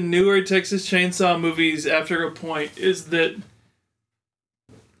especially the newer Texas Chainsaw movies after a point, is that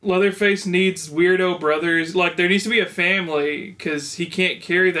Leatherface needs weirdo brothers. There needs to be a family, because he can't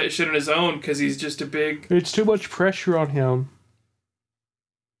carry that shit on his own, because he's just a big... It's too much pressure on him.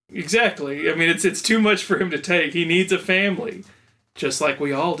 Exactly. I mean, it's too much for him to take. He needs a family, just like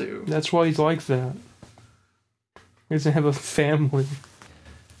we all do. That's why he's like that. He doesn't have a family.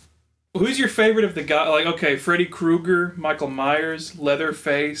 Who's your favorite of the guy? Freddy Krueger, Michael Myers,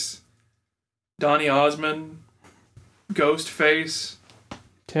 Leatherface, Donny Osmond, Ghostface,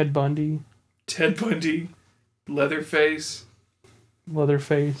 Ted Bundy, Leatherface,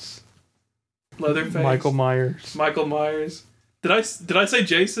 Michael Myers. Did I say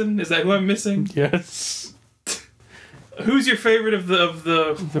Jason? Is that who I'm missing? Yes. Who's your favorite of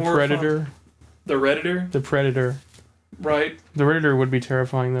the Predator? The Redditor? The Predator. Right. The Redditor would be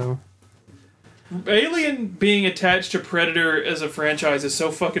terrifying, though. Alien being attached to Predator as a franchise is so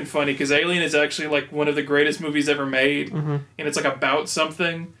fucking funny, because Alien is actually one of the greatest movies ever made, and it's about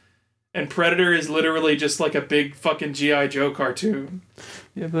something, and Predator is literally just a big fucking G.I. Joe cartoon.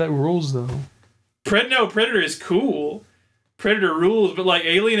 Yeah, but that rules, though. Predator is cool. Predator rules, but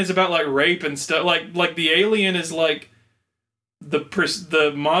Alien is about rape and stuff. The Alien is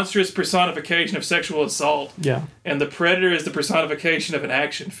the monstrous personification of sexual assault. Yeah. And the Predator is the personification of an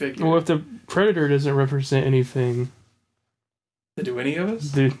action figure. Well, if the Predator doesn't represent anything... Do any of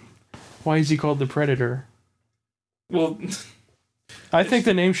us? Why is he called the Predator? Well, I think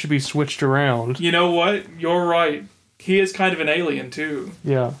the name should be switched around. You know what? You're right. He is kind of an alien, too.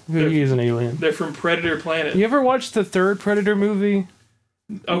 Yeah, he is an alien. They're from Predator Planet. You ever watch the third Predator movie?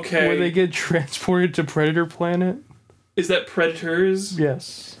 Okay. Where they get transported to Predator Planet? Is that Predators?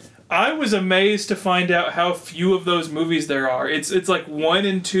 Yes. I was amazed to find out how few of those movies there are. It's like 1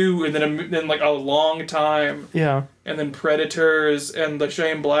 and 2, and then like a long time. Yeah. And then Predators, and the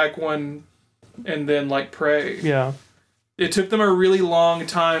Shane Black one, and then like Prey. Yeah. It took them a really long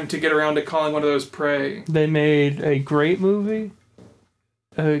time to get around to calling one of those Prey. They made a great movie,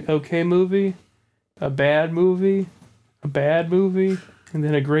 a okay movie, a bad movie, and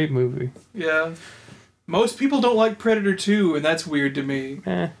then a great movie. Yeah. Most people don't like Predator 2, and that's weird to me.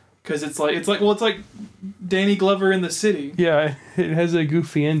 Because it's like Danny Glover in The City. Yeah, it has a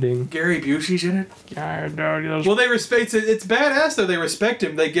goofy ending. Gary Busey's in it. Yeah, Well, they respect it. It's badass though. They respect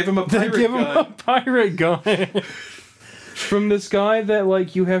him. They give him a pirate gun. They give him a pirate gun. From this guy that,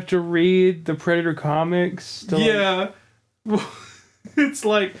 like, you have to read the Predator comics. To, yeah. It's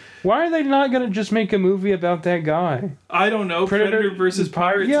like... Why are they not going to just make a movie about that guy? I don't know. Predator versus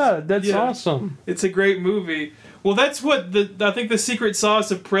Pirates. Yeah, that's awesome. It's a great movie. Well, that's what I think the secret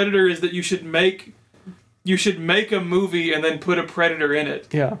sauce of Predator is, that you should make a movie and then put a Predator in it.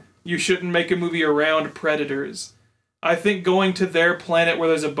 Yeah. You shouldn't make a movie around Predators. I think going to their planet where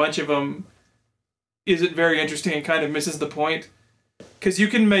there's a bunch of them isn't very interesting and kind of misses the point. Because you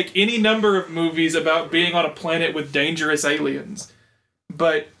can make any number of movies about being on a planet with dangerous aliens.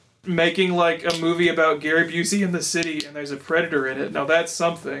 But making like a movie about Gary Busey in the city and there's a Predator in it, now that's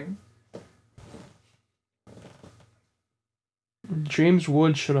something. James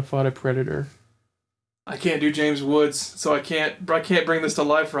Woods should have fought a Predator. I can't do James Woods, so I can't bring this to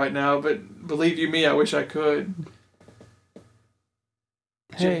life right now, but believe you me, I wish I could.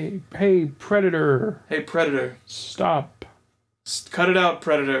 Hey, Predator. Hey, Predator. Stop. Cut it out,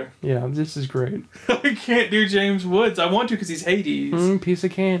 Predator. Yeah, this is great. I can't do James Woods. I want to because he's Hades. Piece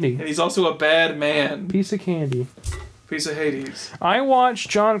of candy. And he's also a bad man. Piece of candy. Piece of Hades. I watched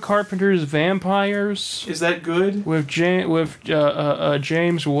John Carpenter's Vampires. Is that good? With James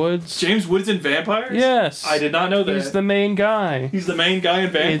Woods. James Woods in Vampires? Yes. I did not know that. He's the main guy. He's the main guy in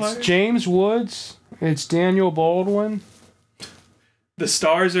Vampires? It's James Woods. It's Daniel Baldwin. The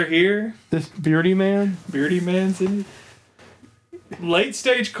stars are here. The Beardy Man. Beardy Man's in it. Late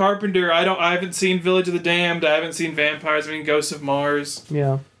stage Carpenter. I haven't seen Village of the Damned. I haven't seen Vampires. I mean Ghosts of Mars.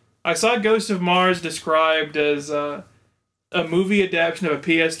 Yeah. I saw Ghosts of Mars described as a movie adaptation of a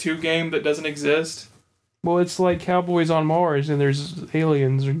PS2 game that doesn't exist. Well, it's like Cowboys on Mars, and there's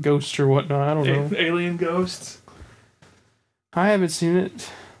aliens or ghosts or whatnot. I don't know. Alien ghosts. I haven't seen it.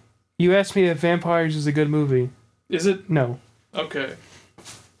 You asked me if Vampires is a good movie. Is it? No. Okay.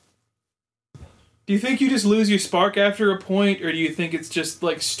 Do you think you just lose your spark after a point, or do you think it's just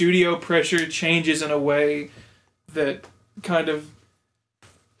like studio pressure changes in a way that kind of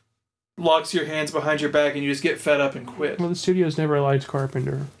locks your hands behind your back and you just get fed up and quit? Well, the studio's never liked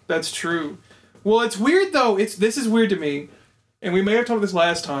Carpenter. That's true. Well, it's weird though. This is weird to me, and we may have talked about this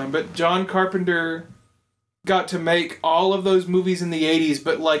last time, but John Carpenter got to make all of those movies in the 80s,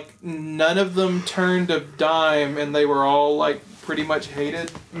 but like none of them turned a dime, and they were all like pretty much hated.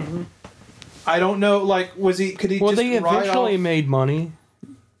 Mm-hmm. I don't know, like, could he well, just they eventually made money.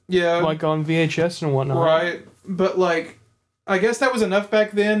 Yeah. Like on VHS and whatnot. Right. But, like, I guess that was enough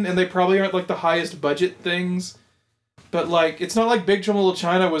back then, and they probably aren't, like, the highest budget things. But, like, it's not like Big Trouble in Little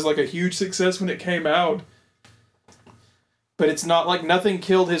China was, like, a huge success when it came out. But it's not, like, nothing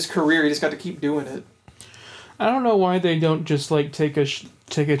killed his career. He just got to keep doing it. I don't know why they don't just, like, take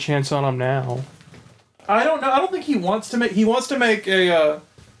a chance on him now. I don't know. I don't think he wants to make... He wants to make a...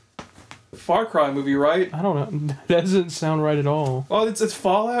 Far Cry movie, right? I don't know. That doesn't sound right at all. Well, it's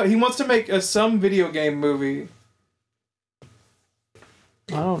Fallout. He wants to make some video game movie.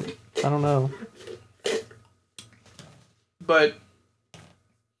 I don't know. But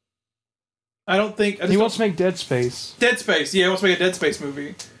I don't think he wants to make Dead Space. Dead Space, yeah, he wants to make a Dead Space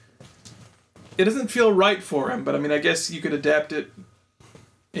movie. It doesn't feel right for him, but I mean, I guess you could adapt it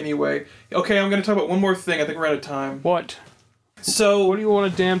anyway. Okay, I'm going to talk about one more thing. I think we're out of time. What? So, what do you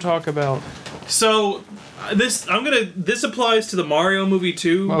want to talk about? So, this applies to the Mario movie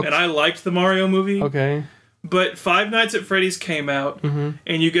too, okay. And I liked the Mario movie. Okay. But Five Nights at Freddy's came out, and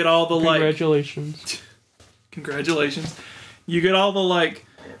you get all the Congratulations. Congratulations. You get all the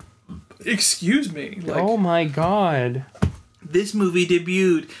excuse me. Oh my God. This movie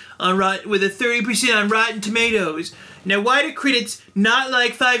debuted with a 30% on Rotten Tomatoes. Now, why do critics not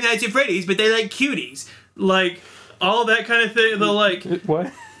like Five Nights at Freddy's, but they like cuties? All that kind of thing. They're like...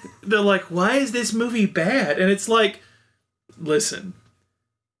 What? They're like, why is this movie bad? And it's like... listen.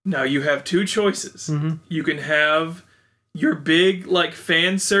 Now you have two choices. Mm-hmm. You can have your big, like,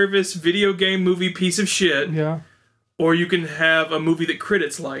 fan service video game movie piece of shit. Yeah. Or you can have a movie that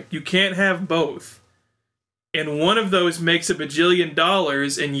critics like. You can't have both. And one of those makes $1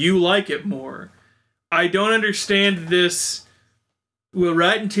 bajillion and you like it more. I don't understand this. Well,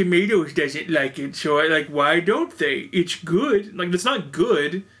 Rotten Tomatoes doesn't like it, so why don't they? It's good. Like, it's not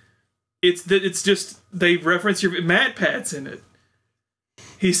good. It's just they reference your Matt Pat's in it.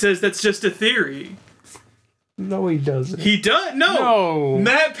 He says that's just a theory. No, he doesn't. He does. No.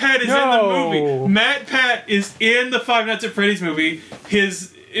 Matt Pat is in the movie. Matt Pat is in the Five Nights at Freddy's movie.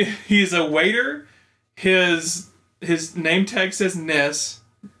 He's a waiter. His name tag says Ness.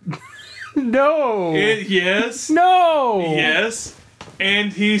 No. Yes. No. Yes.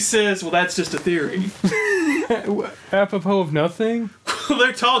 And he says, well, that's just a theory. Apropos of nothing? Well,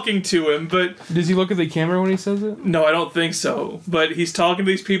 they're talking to him, but... Does he look at the camera when he says it? No, I don't think so. But he's talking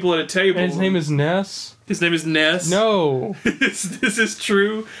to these people at a table. And his name is Ness? His name is Ness. No. This is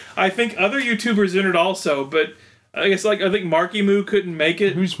true. I think other YouTubers in it also, but I guess, I think Marky Moo couldn't make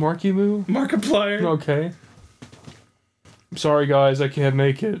it. Who's Marky Moo? Markiplier. Okay. Sorry, guys, I can't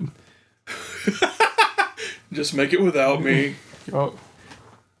make it. Just make it without me. Oh.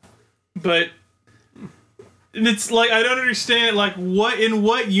 But it's I don't understand, in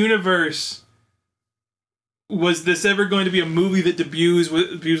what universe was this ever going to be a movie that debuts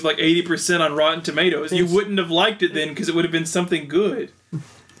 80% on Rotten Tomatoes? You wouldn't have liked it then because it would have been something good.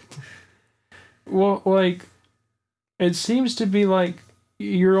 Well, it seems to be the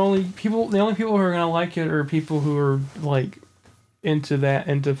only people who are gonna like it are people who are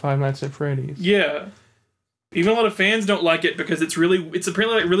into Five Nights at Freddy's. Yeah. Even a lot of fans don't like it because it's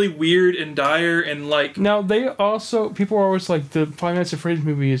apparently really weird and dire and Now people are always the Five Nights at Freddy's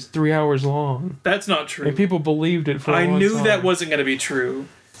movie is 3 hours long. That's not true. And people believed it for a long time. I knew that wasn't going to be true.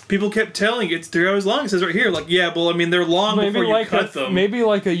 People kept telling it's 3 hours long. It says right here, they're long before you cut them. Maybe a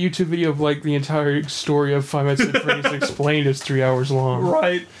YouTube video of the entire story of Five Nights at Freddy's explained is 3 hours long.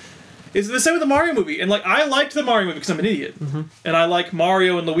 Right. It's the same with the Mario movie. And I liked the Mario movie because I'm an idiot. Mm-hmm. And I like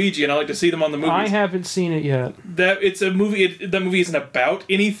Mario and Luigi and I like to see them on the movies. I haven't seen it yet. It's a movie, that movie isn't about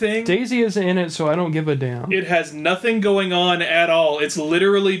anything. Daisy isn't in it, so I don't give a damn. It has nothing going on at all. It's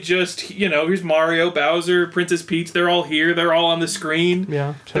literally just, here's Mario, Bowser, Princess Peach, they're all here, they're all on the screen.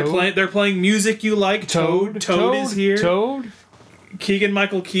 Yeah. Toad. They're playing music you like. Toad is here. Toad?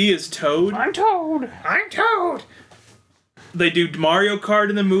 Keegan-Michael Key is Toad. I'm Toad. They do Mario Kart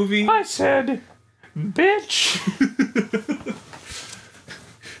in the movie. I said, bitch.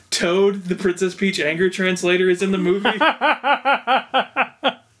 Toad, the Princess Peach anger translator, is in the movie.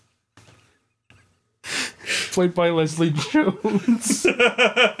 Played by Leslie Jones.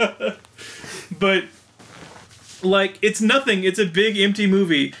 But, it's nothing. It's a big, empty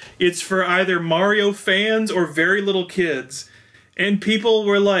movie. It's for either Mario fans or very little kids. And people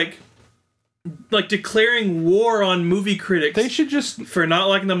were declaring war on movie critics. They should just... For not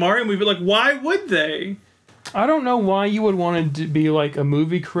liking the Mario movie. But, why would they? I don't know why you would want to be, a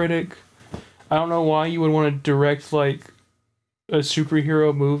movie critic. I don't know why you would want to direct, a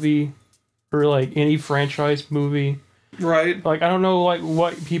superhero movie. Or, any franchise movie. Right. I don't know,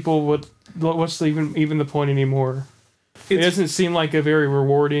 what people would... What's even the point anymore? It doesn't seem like a very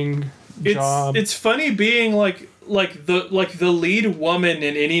rewarding job. It's funny being, the lead woman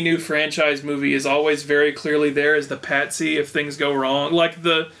in any new franchise movie is always very clearly there as the patsy if things go wrong.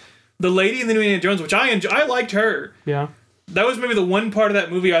 The lady in the new Indiana Jones, which I liked her. Yeah. That was maybe the one part of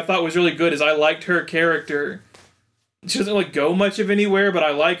that movie I thought was really good, is I liked her character. She doesn't go much of anywhere, but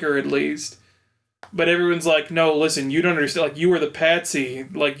I like her at least. But everyone's no, listen, you don't understand. You were the patsy.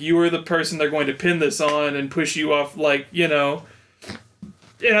 You were the person they're going to pin this on and push you off. And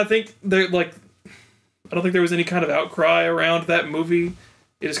I think they're I don't think there was any kind of outcry around that movie.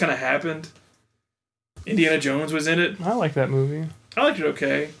 It just kind of happened. Indiana Jones was in it. I like that movie. I liked it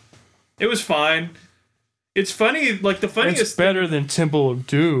okay. It was fine. It's funny, the funniest... It's better than Temple of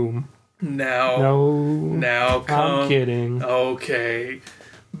Doom. Now, come. I'm kidding. Okay.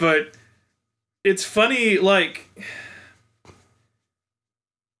 But it's funny, I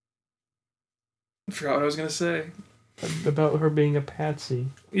forgot what I was going to say. About her being a patsy.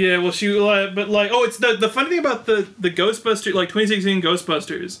 Yeah, well, it's the funny thing about the Ghostbusters, 2016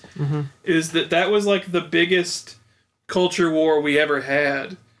 Ghostbusters, is that was the biggest culture war we ever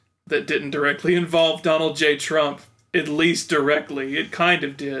had that didn't directly involve Donald J. Trump, at least directly. It kind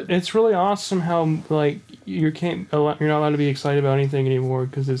of did. It's really awesome how you're not allowed to be excited about anything anymore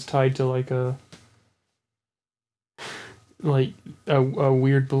because it's tied to a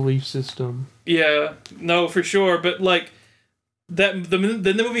weird belief system. Yeah, no, for sure. But then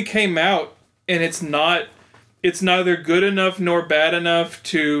the movie came out, and it's neither good enough nor bad enough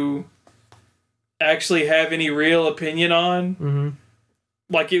to actually have any real opinion on. Mm-hmm.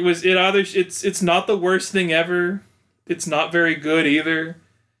 Like it's not the worst thing ever. It's not very good either.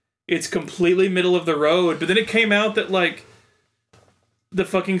 It's completely middle of the road. But then it came out that like the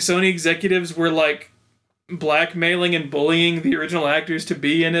fucking Sony executives were like blackmailing and bullying the original actors to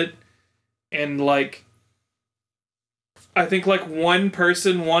be in it, and like I think like one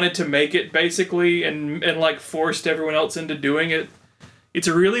person wanted to make it basically and like forced everyone else into doing it. It's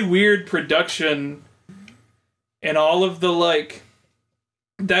a really weird production, and all of the like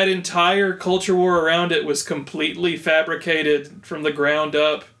that entire culture war around it was completely fabricated from the ground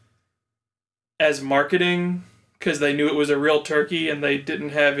up as marketing, because they knew it was a real turkey and they didn't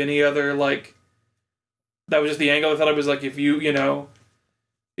have any other like, that was just the angle. I thought it was like, if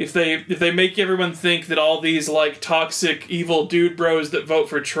they make everyone think that all these like toxic evil dude bros that vote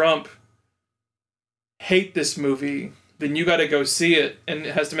for Trump hate this movie, then you got to go see it, and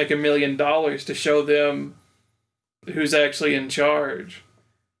it has to make $1 million to show them who's actually in charge.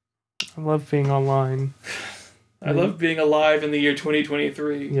 I love being online. I love being alive in the year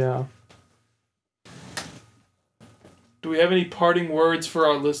 2023. Yeah. Do we have any parting words for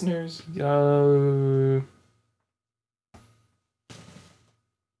our listeners? No.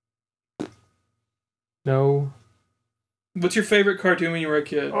 What's your favorite cartoon when you were a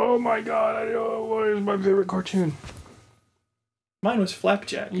kid? Oh my god, I know what is my favorite cartoon. Mine was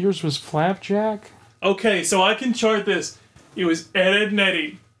Flapjack. Yours was Flapjack? Okay, so I can chart this. It was Ed, and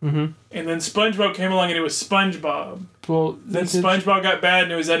Eddie. Mm-hmm. And then SpongeBob came along and it was SpongeBob. Well, then SpongeBob got bad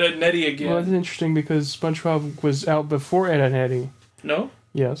and it was Ed, and Eddie again. Well, that's interesting because SpongeBob was out before Ed and Eddie. No?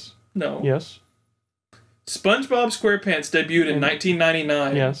 Yes. No. Yes. SpongeBob SquarePants debuted in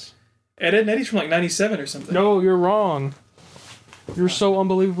 1999. Yes. Ed, and Eddie's from like 97 or something. No, you're wrong. You're so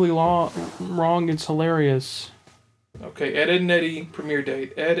unbelievably wrong, it's hilarious. Okay, Ed, and Eddie premiere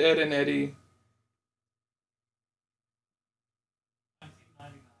date. Ed, and Eddie.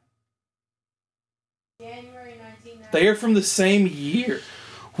 January 1990. They are from the same year.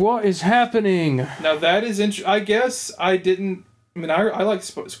 What is happening? Now that is interesting. I guess I didn't. I mean, I liked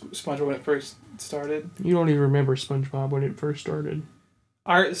SpongeBob when it first started. You don't even remember SpongeBob when it first started.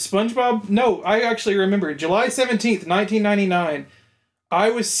 SpongeBob. No, I actually remember July 17th, 1999.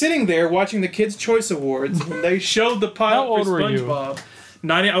 I was sitting there watching the Kids' Choice Awards when they showed the pilot for SpongeBob.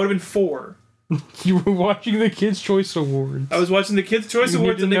 90. I would have been 4. You were watching the Kids' Choice Awards. I was watching the Kids' Choice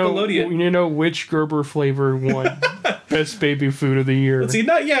Awards on Nickelodeon. You need to know which Gerber flavor won Best Baby Food of the Year. Let's see.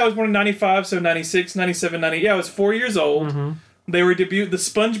 I was born in 95, so 96, 97, 90. Yeah, I was 4 years old. Mm-hmm. They were the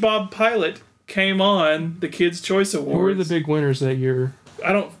SpongeBob pilot came on the Kids' Choice Awards. Who were the big winners that year?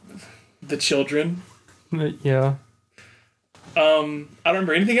 The children. Yeah. I don't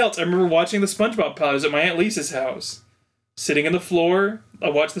remember anything else. I remember watching the SpongeBob pilot. I was at my Aunt Lisa's house. Sitting on the floor, I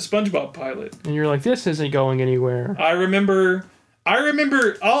watched the SpongeBob pilot. And you're like, this isn't going anywhere. I remember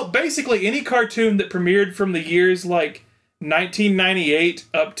basically any cartoon that premiered from the years like 1998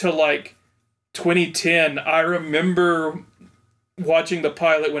 up to like 2010. I remember watching the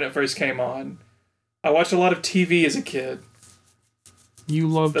pilot when it first came on. I watched a lot of TV as a kid. You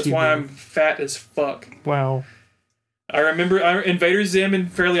love That's TV. why I'm fat as fuck. Wow. I remember Invader Zim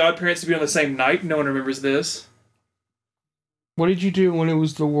and Fairly Odd Parents to be on the same night. No one remembers this. What did you do when it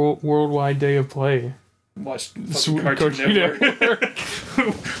was the worldwide day of play? Watched Sweet Cartoon Network.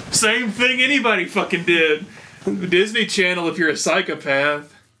 Same thing anybody fucking did. Disney Channel, if you're a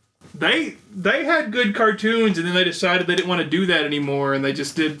psychopath. They had good cartoons, and then they decided they didn't want to do that anymore, and they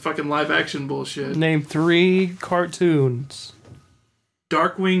just did fucking live action bullshit. Name 3 cartoons.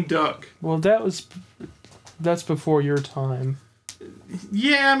 Darkwing Duck. Well, that's before your time.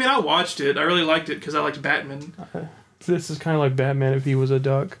 Yeah, I mean, I watched it. I really liked it because I liked Batman. This is kind of like Batman if he was a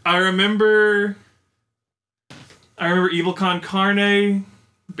duck. I remember Evil Con Carne,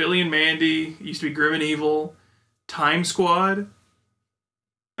 Billy and Mandy, used to be Grim and Evil, Time Squad,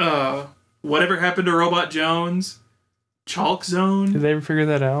 Whatever Happened to Robot Jones, Chalk Zone. Did they ever figure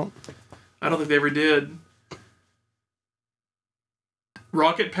that out? I don't think they ever did.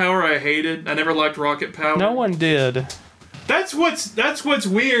 Rocket Power I hated. I never liked Rocket Power. No one did. That's what's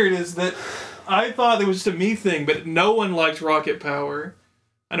weird is that I thought it was just a me thing, but no one liked Rocket Power.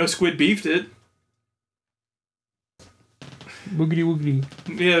 I know Squid beefed it. Boogity woogity.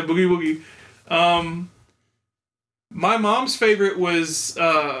 Yeah, Boogie Woogie. My mom's favorite was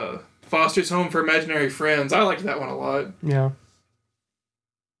Foster's Home for Imaginary Friends. I liked that one a lot. Yeah.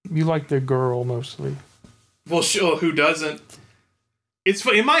 You like the girl mostly. Well, who doesn't? It's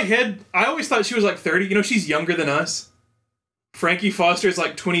in my head. I always thought she was like 30. You know, she's younger than us. Frankie Foster's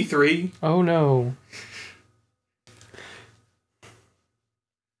like 23. Oh no.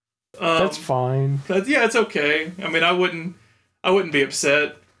 That's fine. Yeah, it's okay. I mean, I wouldn't be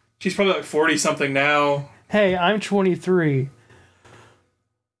upset. She's probably like 40 something now. Hey, I'm 23.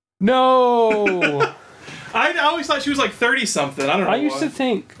 No. I always thought she was like 30 something. I don't know. I used to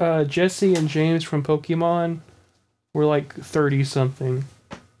think Jesse and James from Pokemon were like 30 something.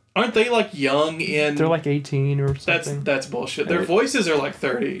 Aren't they like young in? They're like 18 or something. That's bullshit. Their voices are like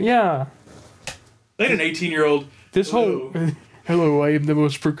 30. Yeah. They had an 18-year-old. This whole hello, I am the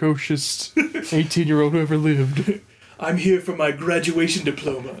most precocious 18-year-old who ever lived. I'm here for my graduation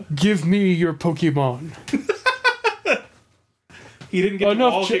diploma. Give me your Pokemon. He didn't get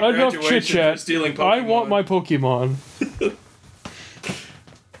enough chit chat. Stealing Pokemon. I want my Pokemon.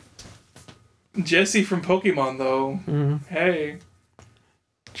 Jessie from Pokemon, though. Mm-hmm. Hey.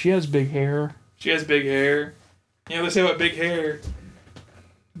 She has big hair. She has big hair. You know, they say about big hair.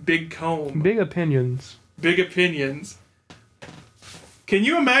 Big comb. Big opinions. Big opinions. Can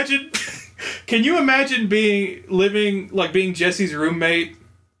you imagine? Can you imagine being Jesse's roommate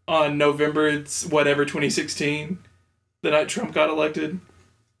on November 2016, the night Trump got elected?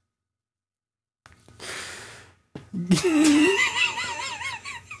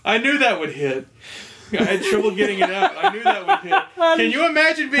 I knew that would hit. I had trouble getting it out. I knew that would hit. Can you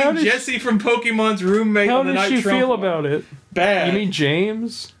imagine being Jessie from Pokemon's roommate on the night Trump? How did she feel about it? Bad. You mean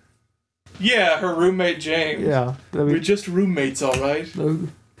James? Yeah, her roommate James. Yeah. We're just roommates, all right?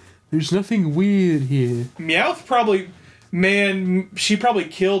 There's nothing weird here. Meowth she probably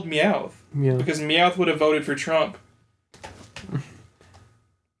killed Meowth. Yeah. Because Meowth would have voted for Trump.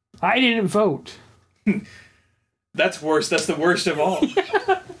 I didn't vote. That's worse. That's the worst of all.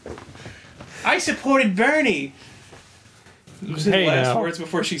 I supported Bernie. It was his last words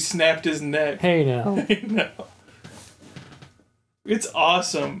before she snapped his neck. Hey now. No. It's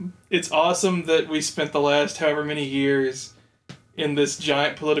awesome. It's awesome that we spent the last however many years in this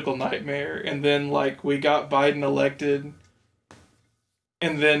giant political nightmare, and then we got Biden elected,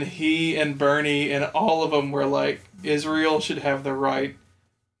 and then he and Bernie and all of them were like, Israel should have the right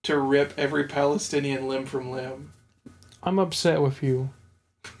to rip every Palestinian limb from limb. I'm upset with you.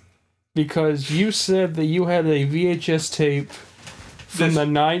 Because you said that you had a VHS tape from the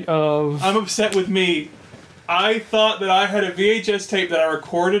night of... I'm upset with me. I thought that I had a VHS tape that I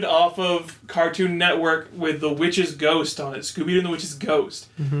recorded off of Cartoon Network with The Witch's Ghost on it. Scooby-Doo and the Witch's Ghost.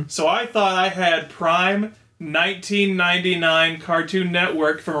 Mm-hmm. So I thought I had prime 1999 Cartoon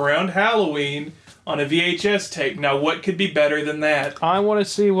Network from around Halloween on a VHS tape. Now, what could be better than that? I want to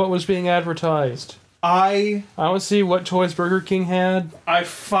see what was being advertised. I want to see what toys Burger King had. I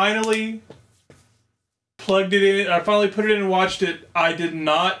finally plugged it in. I finally put it in and watched it. I did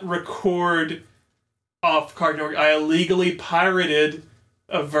not record off Cartoon Network. I illegally pirated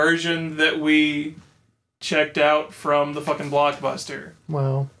a version that we checked out from the fucking Blockbuster.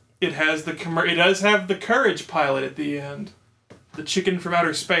 Wow. It has it does have the Courage pilot at the end. The chicken from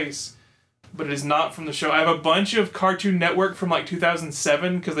outer space. But it is not from the show. I have a bunch of Cartoon Network from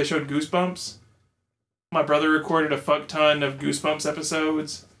 2007 because they showed Goosebumps. My brother recorded a fuck ton of Goosebumps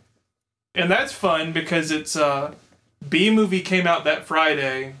episodes. And that's fun because it's B-Movie came out that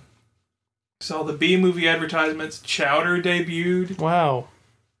Friday. Saw the B-Movie advertisements. Chowder debuted. Wow.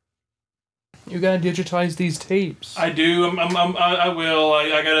 You gotta digitize these tapes. I do. I will. I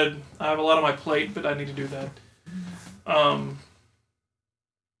have a lot on my plate, but I need to do that.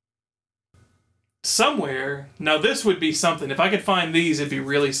 Somewhere. Now this would be something. If I could find these, it'd be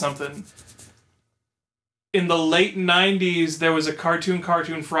really something. In the late 90s, there was a Cartoon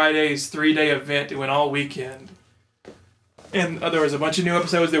Fridays 3-day event. It went all weekend. And there was a bunch of new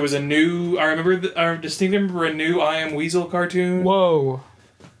episodes. There was a new... I distinctly remember a new I Am Weasel cartoon. Whoa.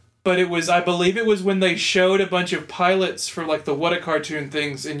 But I believe it was when they showed a bunch of pilots for the What a Cartoon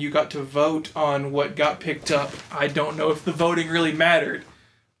things, and you got to vote on what got picked up. I don't know if the voting really mattered.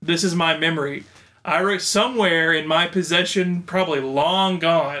 This is my memory. I wrote somewhere in my possession, probably long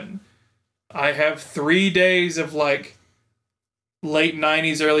gone... I have 3 days of late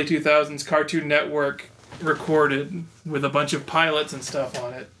 90s, early 2000s Cartoon Network recorded with a bunch of pilots and stuff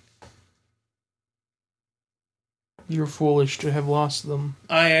on it. You're foolish to have lost them.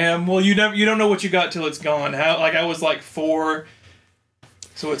 I am. Well, you don't know what you got till it's gone. I was 4,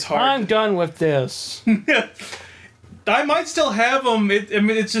 so it's hard. I'm done with this. I might still have them.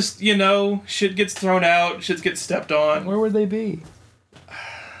 It's just, shit gets thrown out, shit gets stepped on. Where would they be?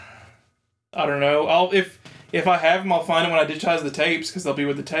 I don't know. If I have them, I'll find them when I digitize the tapes, because they'll be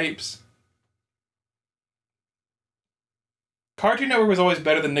with the tapes. Cartoon Network was always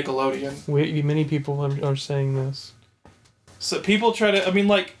better than Nickelodeon. Many people are saying this. So people try to. I mean,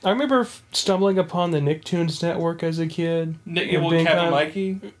 like I remember stumbling upon the Nicktoons network as a kid. Captain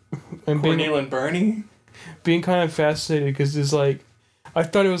Mikey, and Cornel and Bernie. Being kind of fascinated because it's like, I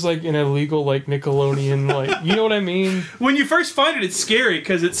thought it was like an illegal like Nickelodeon, like, you know what I mean? When you first find it, it's scary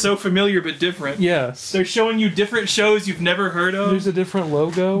because it's so familiar but different. Yes. They're showing you different shows you've never heard of. There's a different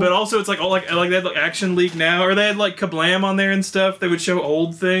logo. But also it's like all like they had like Action League Now, or they had like Kablam on there and stuff. They would show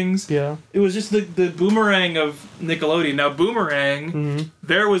old things. Yeah. It was just the Boomerang of Nickelodeon. Now Boomerang,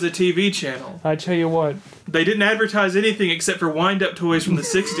 there was a TV channel. I tell you what. They didn't advertise anything except for wind-up toys from the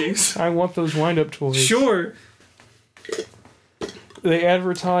 60s. I want those wind-up toys. Sure. They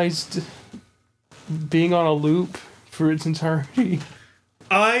advertised being on a loop for its entirety.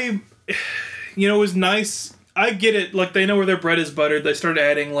 It was nice. I get it. Like, they know where their bread is buttered. They started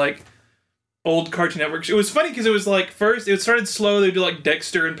adding, like, old Cartoon Network. It was funny because it was, like, first, it started slow. They'd do, like,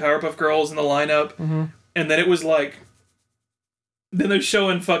 Dexter and Powerpuff Girls in the lineup. Mm-hmm. And then it was, like, then they're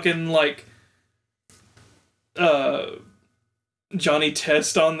showing fucking, like, Johnny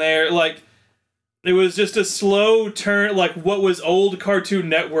Test on there. Like, it was just a slow turn. Like, what was old Cartoon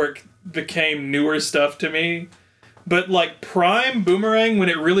Network became newer stuff to me. But, like, prime Boomerang, when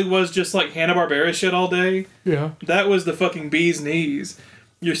it really was just, like, Hanna-Barbera shit all day, yeah, that was the fucking bee's knees.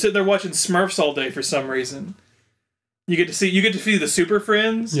 You're sitting there watching Smurfs all day for some reason. You get to see the Super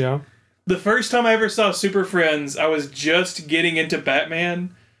Friends. Yeah. The first time I ever saw Super Friends, I was just getting into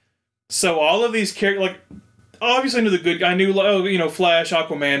Batman. So all of these characters, like, obviously I knew the good guy. I knew, Flash,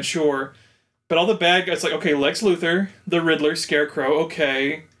 Aquaman, sure. But all the bad guys, like, okay, Lex Luthor, the Riddler, Scarecrow,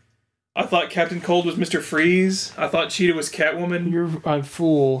 okay. I thought Captain Cold was Mr. Freeze. I thought Cheetah was Catwoman. You're a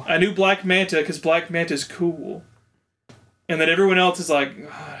fool. I knew Black Manta because Black Manta's cool. And then everyone else is like,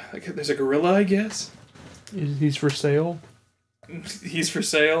 there's a gorilla, I guess? He's for sale. He's for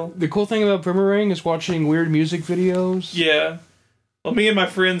sale. The cool thing about Boomerang is watching weird music videos. Yeah. Well, me and my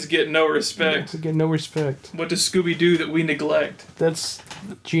friends get no respect. Yeah, get no respect. What does Scooby do that we neglect? That's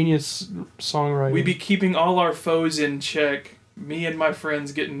genius songwriting. We be keeping all our foes in check. Me and my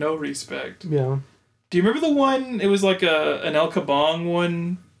friends get no respect. Yeah. Do you remember the one? It was like an El Kabong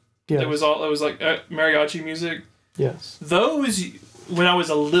one. Yeah. It was like mariachi music. Yes. Those, when I was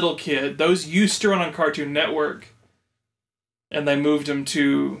a little kid, those used to run on Cartoon Network, and they moved them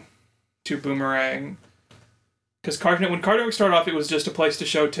to Boomerang. Because when Cartoon Network started off, it was just a place to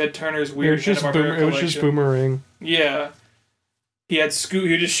show Ted Turner's weird Hanna-Barbera collection. It was just Boomerang. Yeah. He would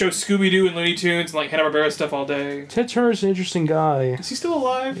just show Scooby-Doo and Looney Tunes and like Hanna-Barbera stuff all day. Ted Turner's an interesting guy. Is he still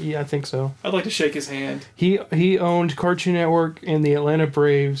alive? Yeah, I think so. I'd like to shake his hand. He owned Cartoon Network and the Atlanta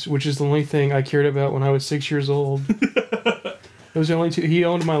Braves, which is the only thing I cared about when I was 6 years old. It was the only two. He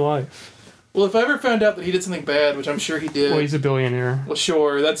owned my life. Well, if I ever found out that he did something bad, which I'm sure he did. Well, he's a billionaire. Well,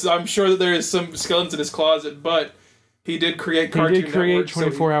 sure. I'm sure that there is some skeletons in his closet, but he did create Cartoon Network. He did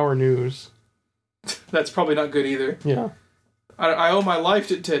create 24-hour news. That's probably not good either. Yeah. I owe my life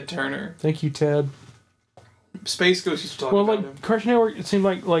to Ted Turner. Thank you, Ted. Space Ghost used to talk about him. Cartoon Network, it seemed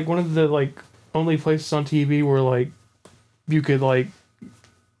like one of the only places on TV where you could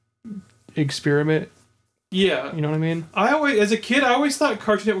experiment. Yeah. You know what I mean? As a kid, I always thought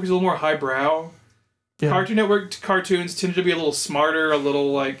Cartoon Network was a little more highbrow. Yeah. Cartoon Network cartoons tended to be a little smarter, a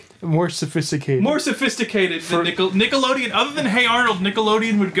little more sophisticated. More sophisticated than Nickelodeon. Other than Hey Arnold,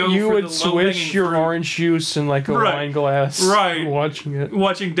 Nickelodeon would go. You would switch your orange juice in a wine glass. Right.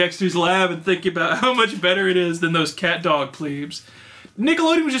 Watching Dexter's Lab and thinking about how much better it is than those cat dog plebes.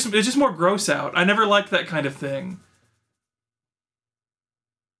 Nickelodeon was just more gross out. I never liked that kind of thing.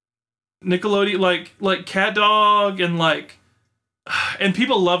 Nickelodeon like cat dog and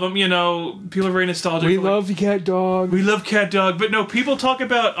people love them, people are very nostalgic. We love Cat Dog. We love Cat Dog, but no, people talk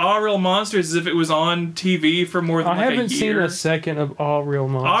about All Real Monsters as if it was on TV for more than a year. I haven't seen a second of All Real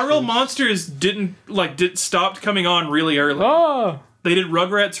Monsters. All Real Monsters stopped coming on really early. Oh! They did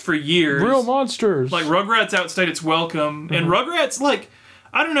Rugrats for years. Real Monsters. Rugrats outstayed its welcome. Mm-hmm. And Rugrats,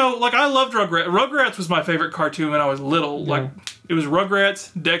 I don't know, I loved Rugrats. Rugrats was my favorite cartoon when I was little. Yeah. It was Rugrats,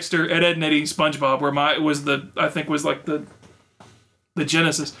 Dexter, Ed, and Eddie, SpongeBob, where the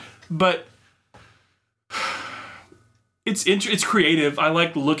genesis. But it's creative. I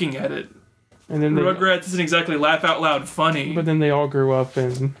like looking at it. And then Rugrats isn't exactly laugh out loud funny. But then they all grew up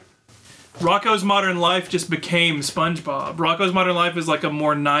and Rocko's Modern Life just became SpongeBob. Rocko's Modern Life is a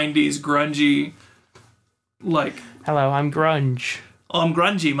more 90s grungy hello, I'm grunge. I'm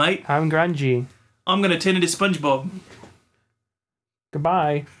grungy, mate. I'm grungy. I'm gonna turn into SpongeBob.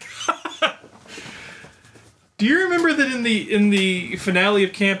 Goodbye. Do you remember that in the finale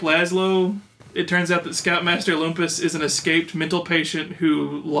of Camp Lazlo, It turns out that Scoutmaster Lumpus is an escaped mental patient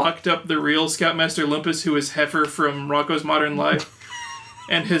who locked up the real Scoutmaster Lumpus, who is Heifer from Rocko's Modern Life,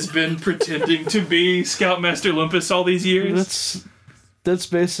 and has been pretending to be Scoutmaster Lumpus all these years. That's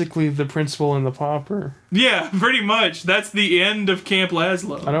basically the principal and the pauper. Yeah, pretty much. That's the end of Camp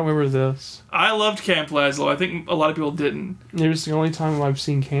Laszlo. I don't remember this. I loved Camp Laszlo. I think a lot of people didn't. It was the only time I've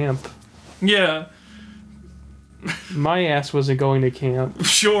seen camp. Yeah. My ass wasn't going to camp.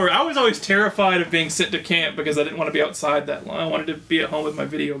 Sure. I was always terrified of being sent to camp because I didn't want to be outside that long. I wanted to be at home with my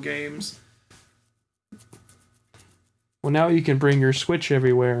video games. Well, now you can bring your Switch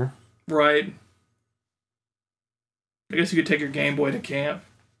everywhere. Right. I guess you could take your Game Boy to camp.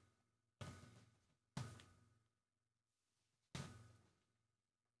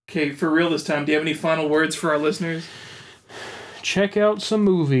 Okay, for real this time, do you have any final words for our listeners? Check out some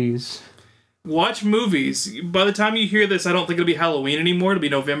movies. Watch movies. By the time you hear this, I don't think it'll be Halloween anymore. It'll be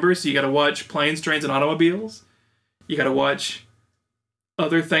November, so you gotta watch Planes, Trains, and Automobiles. You gotta watch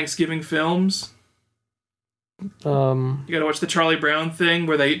other Thanksgiving films. You gotta watch the Charlie Brown thing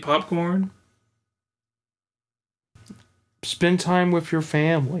where they eat popcorn. Spend time with your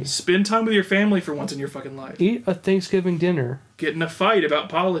family. Spend time with your family for once in your fucking life. Eat a Thanksgiving dinner. Get in a fight about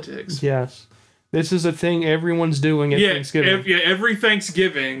politics. Yes. This is a thing everyone's doing at Thanksgiving. Every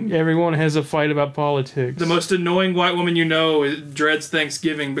Thanksgiving. Everyone has a fight about politics. The most annoying white woman you know dreads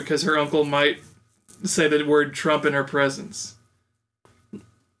Thanksgiving because her uncle might say the word Trump in her presence.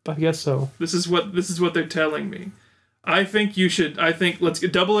 I guess so. This is what they're telling me. I think let's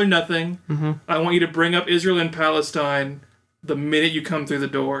get double or nothing. Mm-hmm. I want you to bring up Israel and Palestine the minute you come through the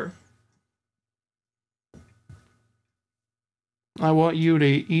door. I want you to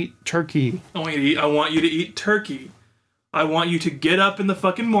eat turkey. I want you to eat turkey. I want you to get up in the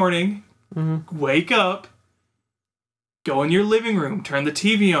fucking morning, wake up, go in your living room, turn the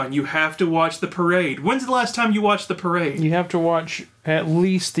TV on. You have to watch the parade. When's the last time you watched the parade? You have to watch at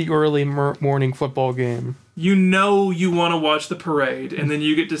least the early morning football game. You know you want to watch the parade, and then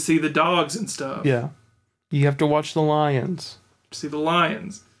you get to see the dogs and stuff. Yeah. You have to watch the Lions. See the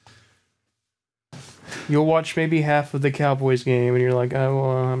Lions. You'll watch maybe half of the Cowboys game, and you're like, oh,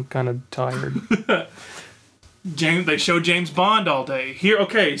 well, I'm kind of tired. They show James Bond all day. Here,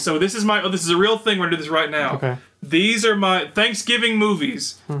 okay, so this is a real thing. We're going to do this right now. Okay. These are my Thanksgiving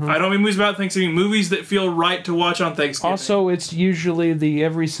movies. Mm-hmm. I don't mean movies about Thanksgiving. Movies that feel right to watch on Thanksgiving. Also, it's usually the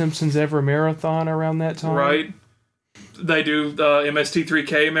Every Simpsons Ever marathon around that time. Right. They do the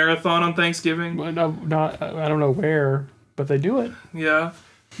MST3K marathon on Thanksgiving. Well, I don't know where, but they do it. Yeah.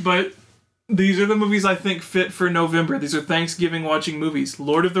 But these are the movies I think fit for November. These are Thanksgiving watching movies.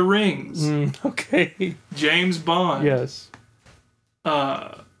 Lord of the Rings. Okay. James Bond. Yes.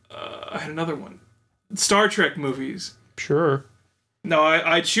 I had another one. Star Trek movies. Sure. No,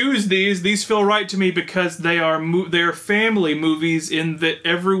 I choose these. These feel right to me because they are family movies in that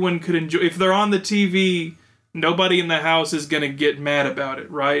everyone could enjoy. If they're on the TV, nobody in the house is going to get mad about it,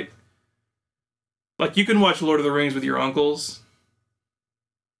 right? Like, you can watch Lord of the Rings with your uncles.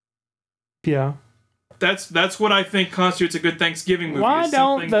 Yeah. That's what I think constitutes a good Thanksgiving movie. Why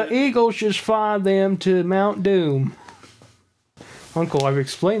don't the Eagles just fly them to Mount Doom? Uncle, I've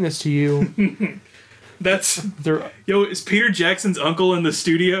explained this to you. Is Peter Jackson's uncle in the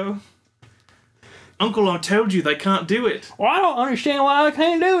studio? Uncle, I told you they can't do it. Well, I don't understand why they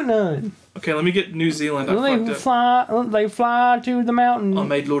can't do none. Okay, let me get New Zealand. They fly to the mountain. I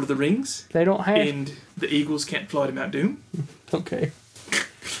made Lord of the Rings. They don't have. And the Eagles can't fly to Mount Doom. Okay.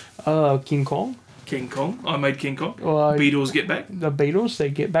 King Kong. King Kong. I made King Kong. Well, Beatles Get Back. The Beatles, they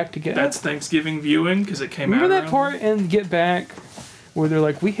get back together. That's Thanksgiving viewing because it came out. Remember that part in Get Back where they're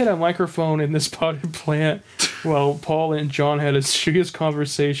like, we hit a microphone in this potted plant while Paul and John had a serious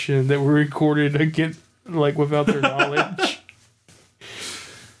conversation that were recorded without their knowledge.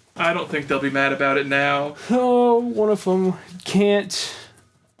 I don't think they'll be mad about it now. Oh, one of them can't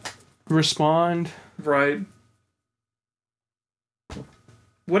respond. Right.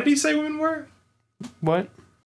 What did he say women were? What?